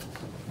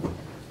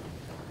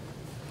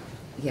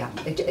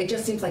 it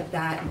just seems like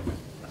that.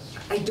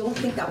 I don't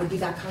think that would be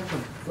that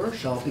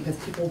controversial because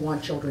people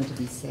want children to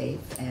be safe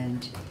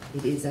and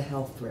it is a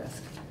health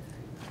risk.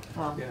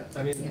 Well, Yeah,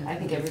 I mean, I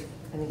think I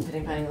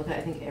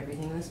think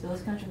everything in this bill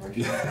is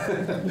controversial.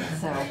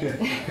 So,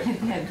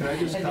 Can I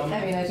just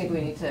comment? I think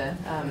we need to,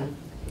 I'm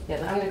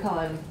going to call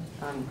on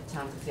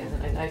Tom because he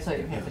hasn't, I saw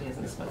your hand, but he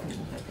hasn't spoken.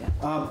 But,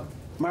 yeah.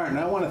 Martin,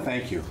 I want to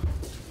thank you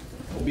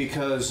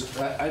because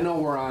I know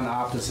we're on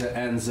opposite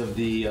ends of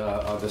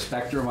the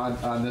spectrum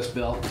on this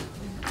bill,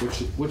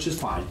 which is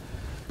fine,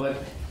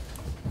 but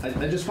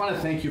I just want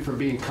to thank you for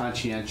being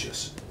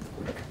conscientious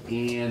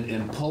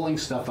and pulling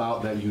stuff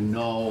out that you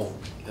know,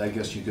 I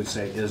guess you could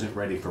say, isn't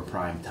ready for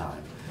prime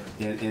time,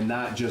 and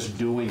not just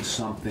doing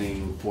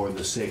something for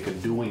the sake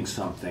of doing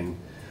something,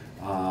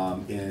 I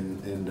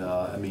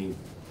mean,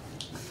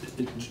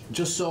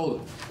 just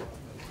so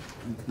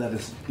that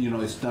it's, you know,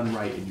 it's done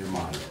right in your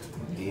mind,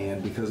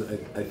 and because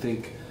I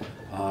think,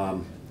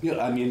 you know,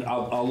 I mean,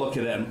 I'll look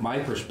at it in my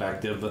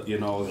perspective, you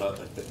know,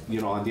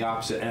 on the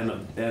opposite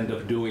end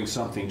of doing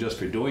something just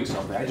for doing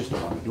something. I just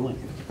don't want to do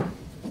anything.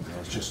 You know,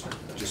 it's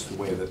just the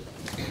way that,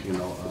 you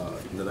know,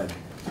 the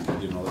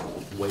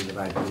way that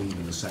I believe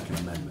in the Second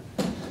Amendment.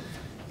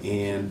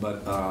 And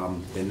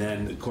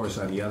then of course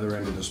on the other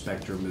end of the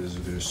spectrum is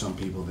there's some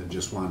people that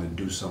just want to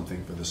do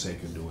something for the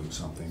sake of doing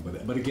something.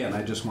 But again,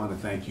 I just want to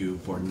thank you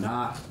for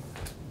not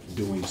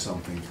doing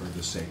something for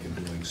the sake of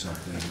doing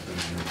something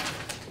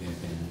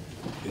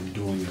and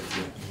doing it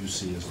what you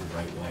see as the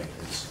right way.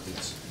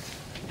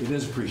 It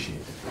is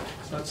appreciated.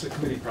 That's the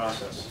committee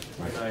process.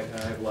 Right. I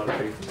have a lot of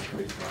faith in the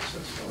committee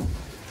process. So.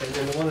 And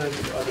then one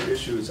of the other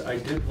issues, I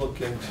did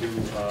look into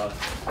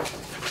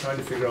trying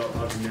to figure out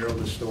how to narrow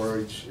the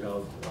storage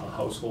of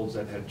households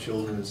that had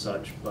children and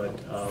such, but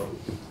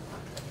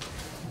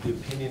the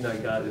opinion I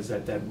got is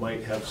that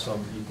might have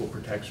some equal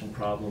protection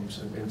problems,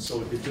 and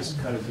so it just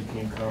kind of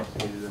became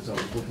complicated as I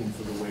was looking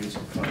for the ways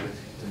of trying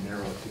to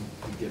narrow it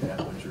to get at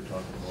what you're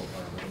talking about,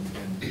 Barbara,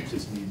 and it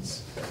just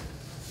needs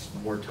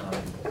more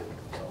time.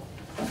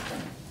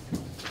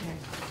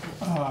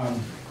 So.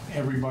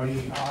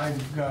 Everybody,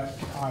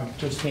 I've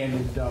just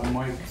handed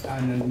Mike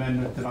an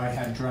amendment that I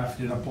had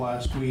drafted up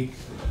last week.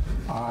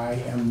 I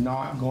am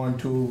not going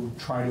to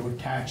try to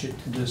attach it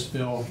to this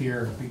bill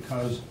here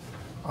because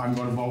I'm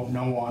going to vote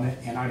no on it,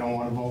 and I don't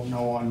want to vote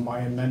no on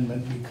my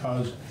amendment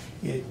because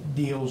it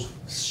deals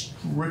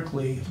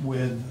strictly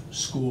with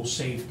school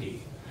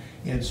safety.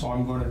 And so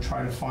I'm going to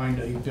try to find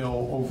a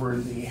bill over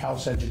in the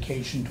House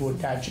Education to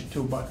attach it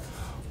to, but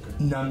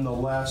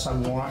nonetheless, I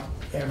want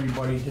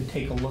everybody to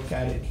take a look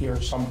at it here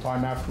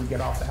sometime after we get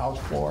off the House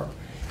floor.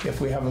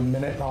 If we have a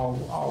minute,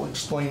 I'll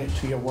explain it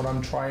to you, what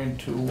I'm trying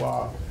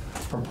to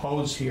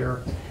propose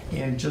here.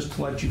 And just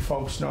to let you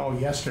folks know,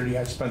 yesterday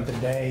I spent the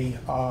day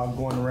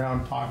going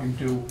around talking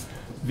to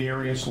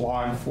various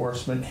law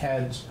enforcement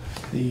heads,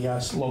 the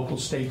local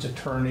state's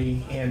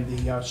attorney, and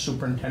the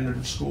superintendent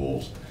of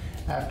schools.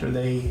 After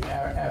they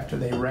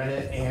read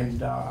it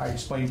and I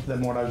explained to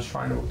them what I was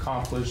trying to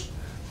accomplish,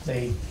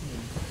 they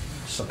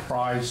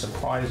surprise,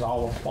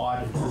 all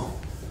applauded.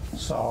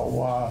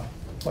 So,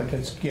 like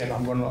again,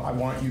 I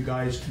want you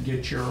guys to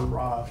get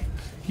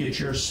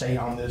your say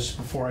on this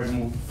before I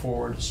move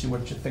forward to see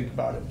what you think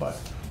about it. But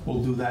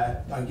we'll do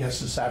that, I guess,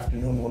 this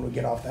afternoon when we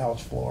get off the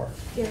House floor.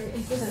 Gary,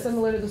 is this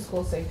similar to the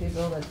school safety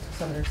bill that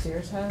Senator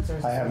Sears has?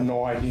 Or I have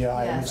no idea. Yeah.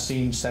 I haven't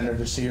seen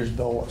Senator Sears'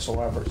 bill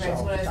whatsoever. Right,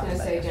 so what I was going to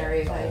say,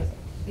 Gary, if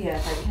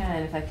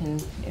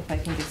I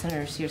can get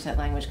Senator Sears that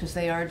language, because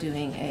they are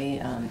doing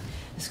a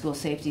school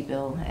safety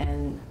bill,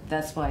 and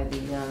that's why the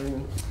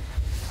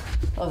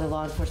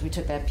law enforcement, we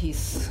took that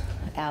piece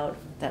out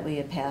that we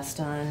had passed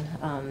on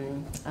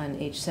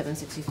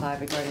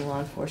H.765 regarding law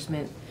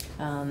enforcement.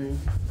 Do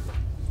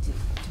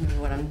you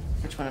remember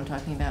which one I'm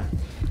talking about?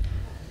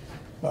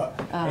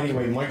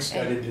 Anyway, Mike's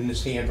got it in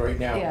his hand right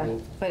now. Yeah,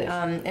 but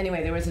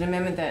anyway, there was an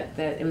amendment that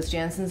it was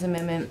Jansen's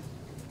amendment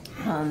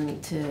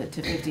to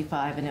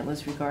 55, and it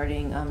was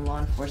regarding law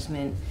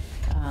enforcement.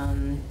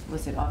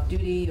 Was it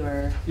off-duty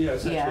or? Yeah,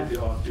 essentially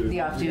the off-duty. The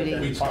off-duty.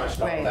 We talked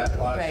about that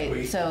last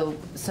week. So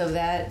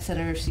that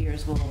Senator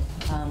Sears will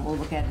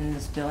look at in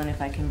this bill, and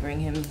if I can bring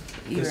him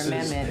your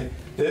amendment.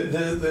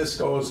 This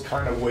goes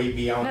kind of way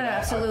beyond No, that.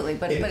 absolutely,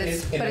 but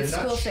it's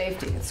school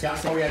safety. It's school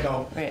safety. Oh, yeah,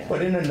 no. Right.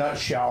 But in a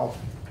nutshell,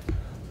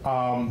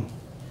 I'll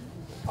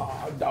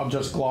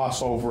just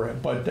gloss over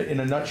it, but in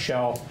a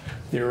nutshell,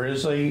 there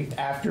is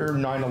after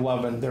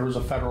 9/11, there was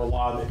a federal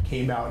law that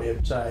came out.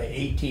 It's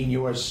 18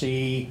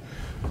 USC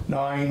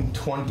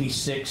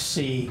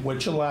 926C,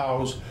 which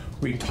allows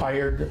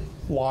retired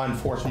law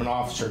enforcement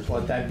officers,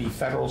 let that be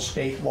federal,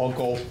 state,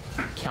 local,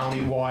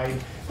 countywide,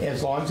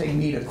 as long as they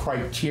meet a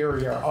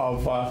criteria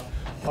of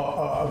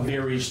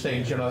various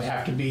things. You know, they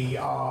have to be,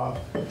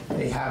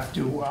 they have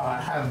to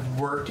have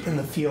worked in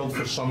the field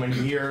for so many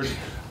years,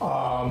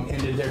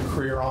 ended their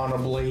career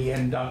honorably,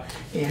 and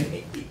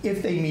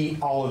if they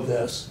meet all of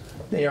this,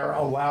 they are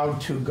allowed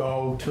to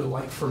go to,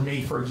 like for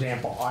me, for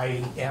example,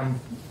 I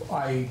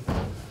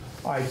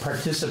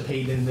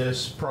participate in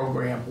this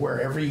program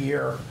where every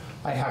year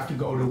I have to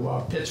go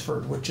to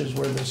Pittsburgh, which is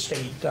where the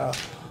state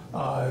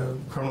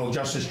Criminal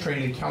Justice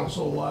Training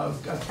Council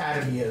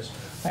Academy is.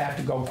 I have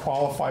to go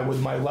qualify with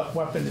my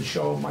weapon to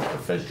show my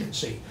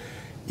proficiency.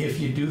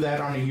 If you do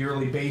that on a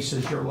yearly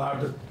basis, you're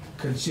allowed to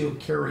concealed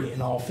carry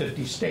in all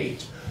 50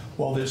 states.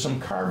 Well, there's some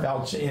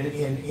carve-outs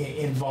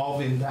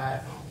involved in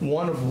that.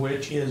 One of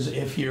which is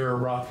if you're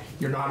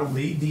not,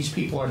 these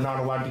people are not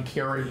allowed to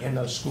carry in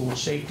a school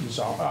safety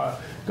zone,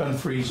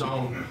 gun-free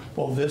zone.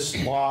 Well, this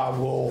law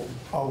will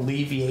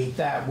alleviate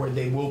that, where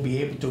they will be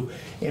able to.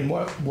 And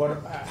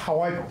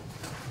how I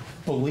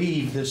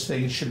believe this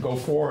thing should go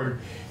forward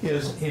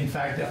is, in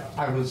fact,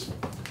 I was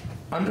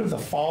under the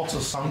false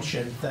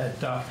assumption that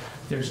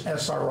there's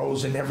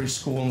SROs in every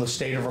school in the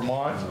state of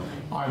Vermont.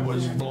 I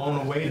was blown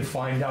away to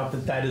find out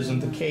that that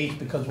isn't the case,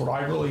 because what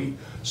I really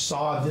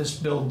saw this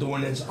bill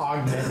doing is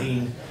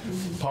augmenting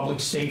public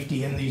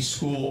safety in these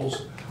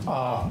schools.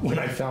 When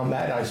I found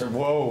that, I said,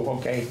 whoa,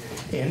 okay.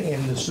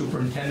 And the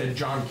superintendent,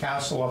 John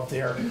Castle up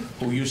there,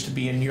 who used to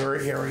be in your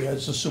area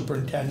as the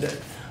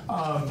superintendent,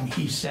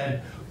 he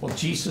said, well,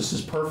 Jesus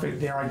is perfect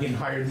there. I can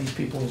hire these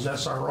people as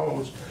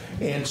SROs.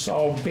 And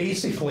so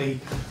basically,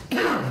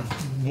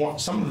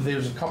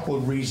 there's a couple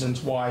of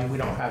reasons why we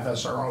don't have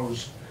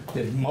SROs.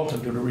 There's a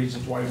multitude of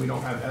reasons why we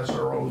don't have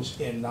SROs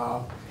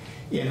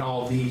in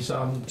all these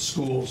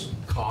schools.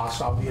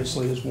 Cost,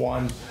 obviously, is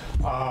one.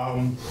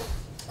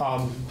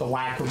 The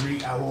lack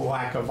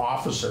of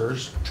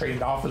officers,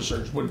 trained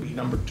officers, would be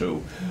number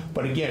two.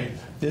 But again,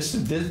 this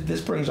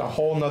brings a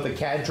whole nother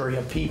cadre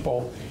of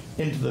people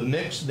into the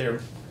mix.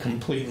 They're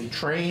completely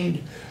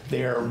trained,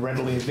 they're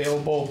readily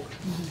available,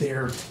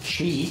 they're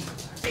cheap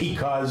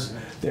because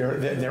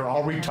they're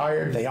all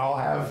retired, they all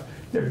have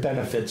their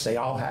benefits, they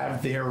all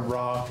have their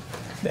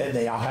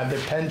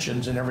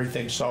pensions and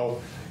everything.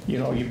 So, you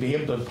know, you'd be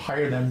able to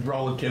hire them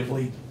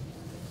relatively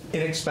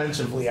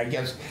inexpensively. I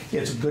guess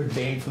it's a good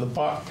bang for the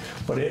buck,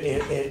 but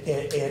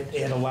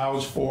it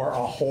allows for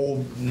a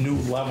whole new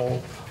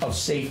level of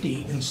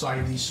safety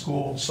inside these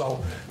schools.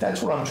 So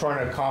that's what I'm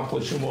trying to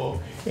accomplish,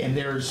 and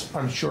there's,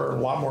 I'm sure,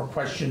 a lot more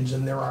questions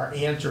than there are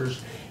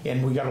answers,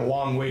 and we got a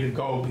long way to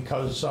go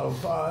because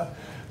of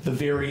the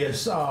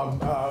various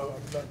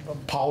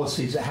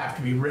policies that have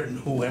to be written,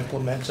 who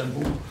implements them,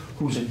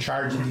 who's in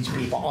charge of these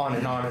people, on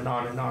and on and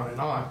on and on and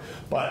on.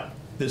 But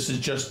this is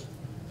just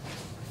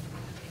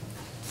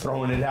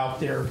throwing it out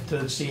there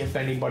to see if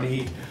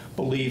anybody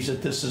believes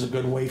that this is a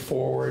good way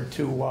forward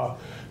to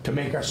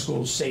make our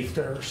schools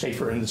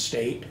safer in the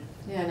state.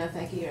 Yeah, no,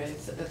 thank you.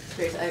 It's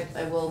great.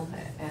 I will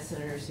ask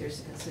Senator Sears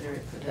to consider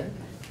it for the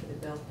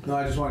bill. No,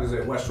 I just wanted to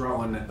say West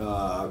Rutland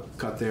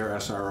cut their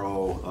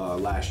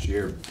SRO last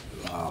year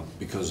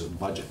because of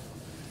budget.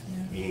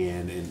 Yeah.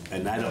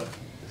 And I don't,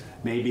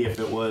 maybe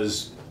if it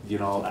was, you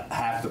know,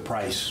 half the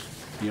price,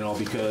 you know,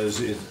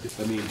 because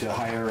I mean, to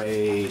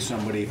hire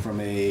somebody from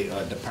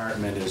a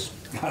department is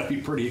got to be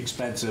pretty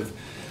expensive,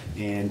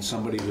 and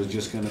somebody who's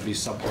just going to be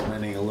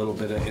supplementing a little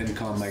bit of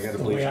income, I got to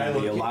believe it's going to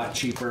be a lot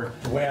cheaper.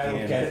 The way I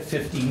look at it,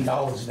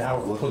 $15 an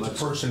hour puts a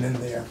person in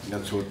there.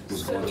 That's what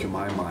was going through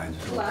my mind.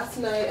 Last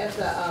night at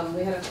the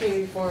we had a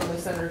community forum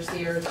with Senator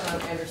Sears,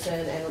 Tom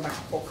Anderson, and Rebecca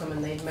Holcomb,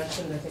 and they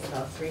mentioned I think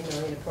about $3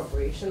 million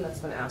appropriation that's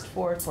been asked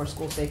for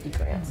school safety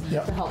grants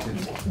to help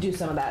do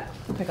some of that,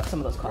 pick up some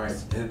of those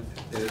costs. Right. And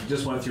it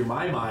just went through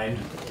my mind.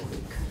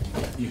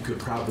 You could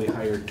probably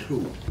hire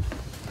two.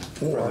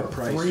 For the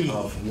price three,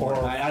 of one.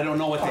 or I don't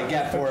know what they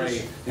get for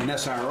an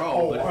SRO,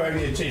 Oh, but I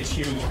mean, it's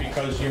huge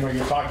because, you know,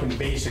 you're talking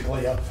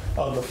basically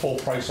of the full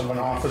price of an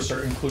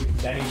officer, including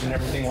Denny's and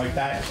everything like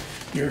that.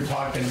 You're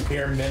talking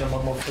bare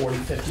minimum of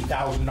 $40,000,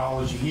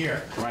 $50,000 a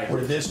year. Right.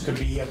 Where this could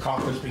be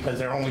accomplished because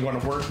they're only going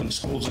to work when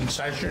school's in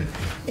session.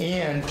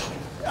 And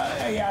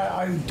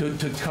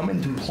to come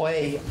into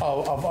play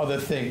of other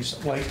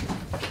things, like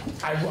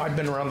I've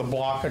been around the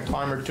block a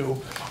time or two.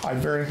 I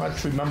very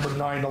much remember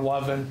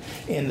 9/11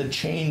 and the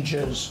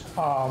changes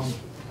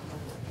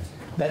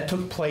that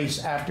took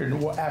place after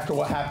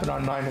what happened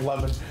on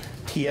 9/11.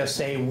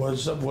 TSA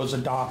was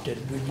adopted.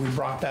 We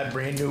brought that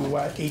brand new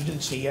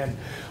agency in.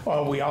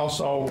 We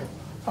also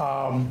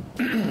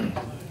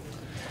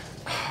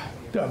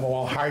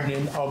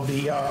hardening of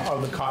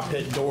the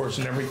cockpit doors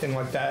and everything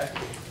like that.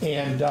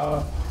 And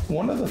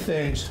one of the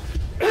things,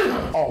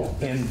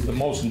 and the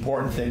most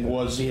important thing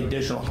was the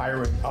additional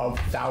hiring of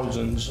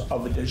thousands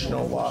of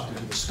additional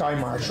sky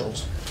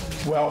marshals.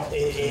 Well,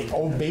 it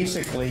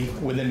basically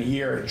within a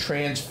year it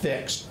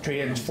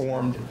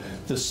transformed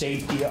the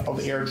safety of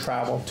air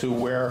travel to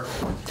where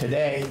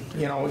today,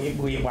 you know,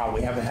 we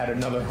haven't had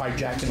another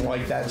hijacking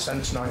like that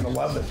since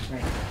 9/11.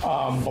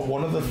 But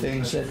one of the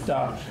things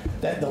that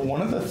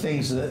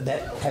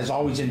has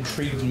always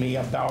intrigued me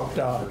about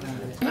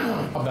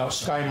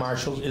sky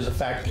marshals is the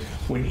fact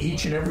when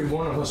each and every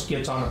one of us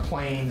gets on a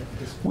plane,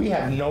 we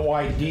have no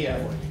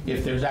idea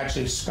if there's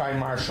actually a sky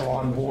marshal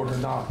on board or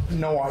not.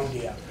 No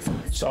idea.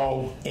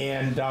 So,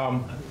 and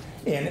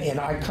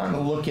I kind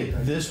of look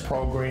at this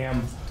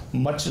program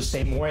much the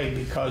same way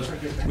because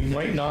we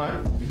might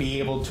not be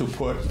able to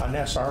put an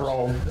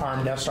SRO,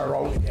 armed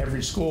SRO in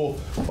every school,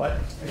 but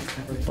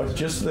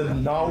just the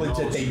knowledge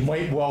that they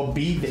might well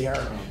be there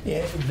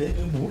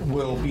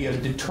will be a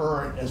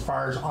deterrent as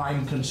far as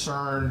I'm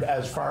concerned,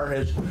 as far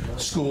as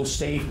school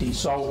safety.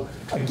 So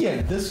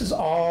again, this is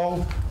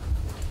all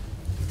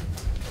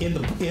in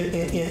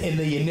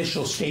the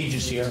initial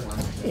stages here,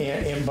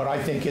 but I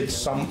think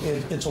it's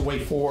a way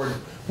forward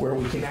where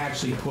we can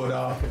actually put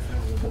a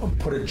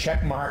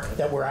check mark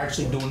that we're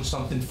actually doing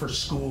something for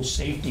school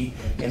safety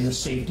and the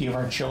safety of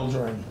our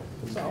children.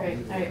 All right,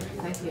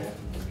 thank you.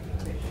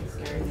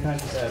 Can I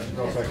just add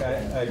real quick?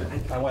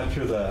 I went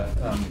through the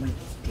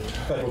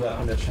federal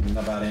definition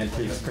about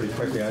antiques pretty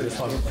quickly. I just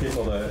want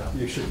people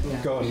you should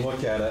go and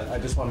look at it. I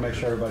just want to make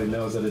sure everybody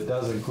knows that it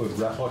does include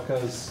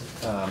replicas,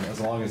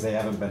 as long as they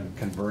haven't been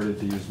converted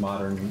to use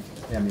modern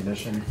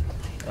ammunition,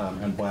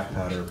 and black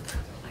powder.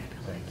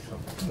 So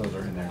those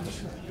are in there,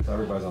 just so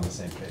everybody's on the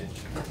same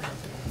page.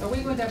 Are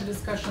we going to have a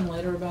discussion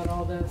later about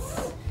all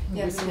this?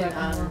 Yes,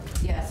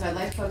 so I'd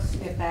like folks to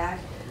get back,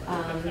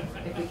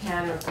 if we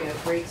can, or if we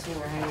have breaks when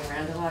we're hanging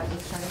around a lot,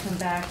 let's try to come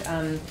back.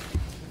 I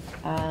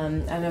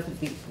don't know if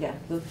it'd be,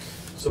 Luke?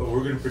 So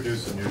we're going to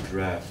produce a new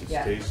draft.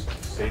 Is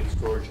safe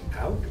storage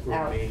out or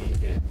Out. maybe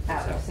in?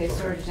 Out, safe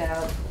storage is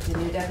out, the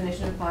new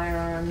definition of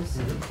firearms,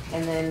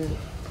 and then,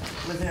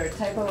 was there a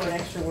typo or an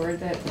extra word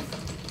that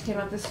came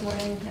up this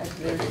morning?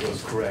 It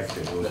was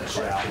corrected. It was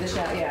shall. The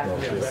shall, yeah.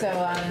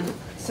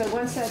 So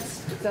once that's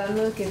done,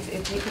 Luke,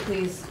 if you could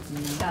please,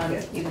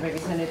 either maybe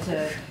send it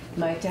to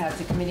Mike to have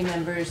to committee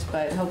members,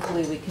 but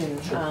hopefully we can,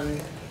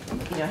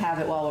 have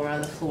it while we're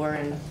on the floor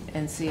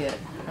and see it.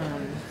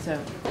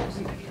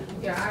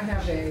 Yeah, I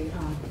have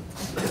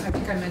I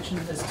think I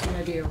mentioned this to you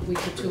maybe a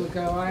week or two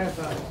ago. I have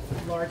a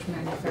large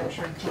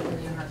manufacturing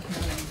company in our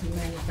county who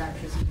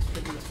manufactures and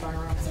distributes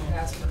firearms and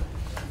has for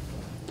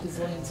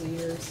gazillions of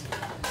years.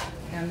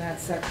 And that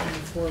section of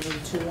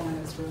 421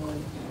 is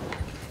really...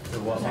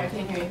 Sorry, I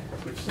can't hear you.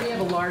 We have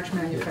a large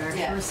manufacturer,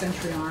 Yeah.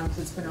 Century Arms.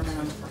 It's been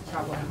around for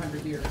probably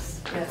 100 years.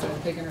 It's a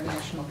big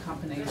international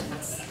company. And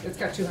it's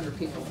got 200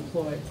 people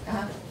employed.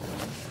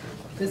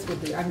 This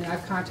would be,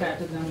 I've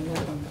contacted them and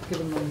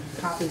given them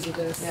copies of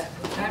this. Yeah.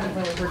 I haven't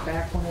really heard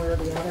back one way or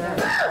the other.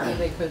 Maybe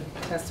they could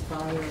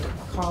testify or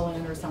call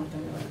in or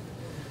something.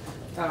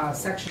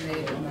 Section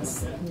 8 in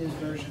this news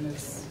version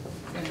is...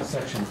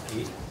 Section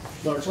 8?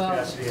 Large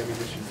capacity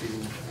ammunition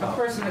being. A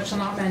person that shall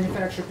not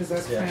manufacture,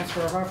 possess,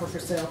 transfer, or offer for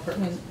sale.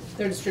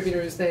 They're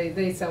distributors.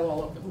 They sell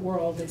all over the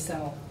world. They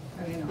sell.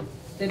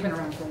 They've been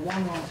around for a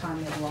long, long time.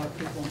 They have a lot of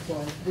people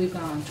employed. We've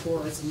gone on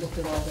tours and looked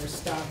at all their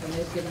stuff, and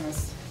they've given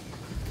us.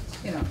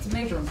 It's a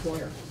major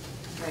employer.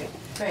 Right.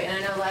 And I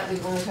know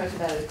when we talked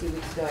about it a few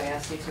weeks ago, I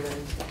asked you to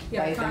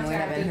invite them. We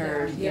haven't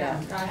heard.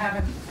 I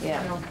haven't.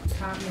 Yeah.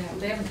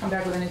 They haven't come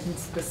back with anything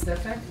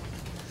specific.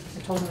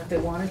 I told them if they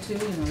wanted to,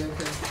 they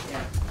could.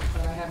 Yeah.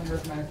 But I haven't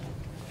heard back.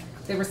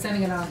 They were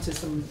sending it on to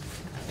some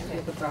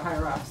with the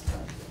higher ups.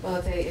 Well,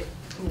 if they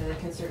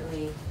can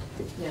certainly,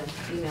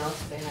 email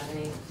us if they have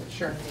any.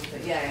 Sure.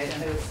 But we had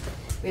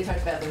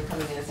talked about them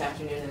coming in this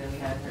afternoon, and then we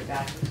hadn't heard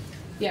back.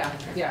 Yeah,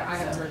 I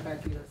haven't heard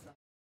back either. So.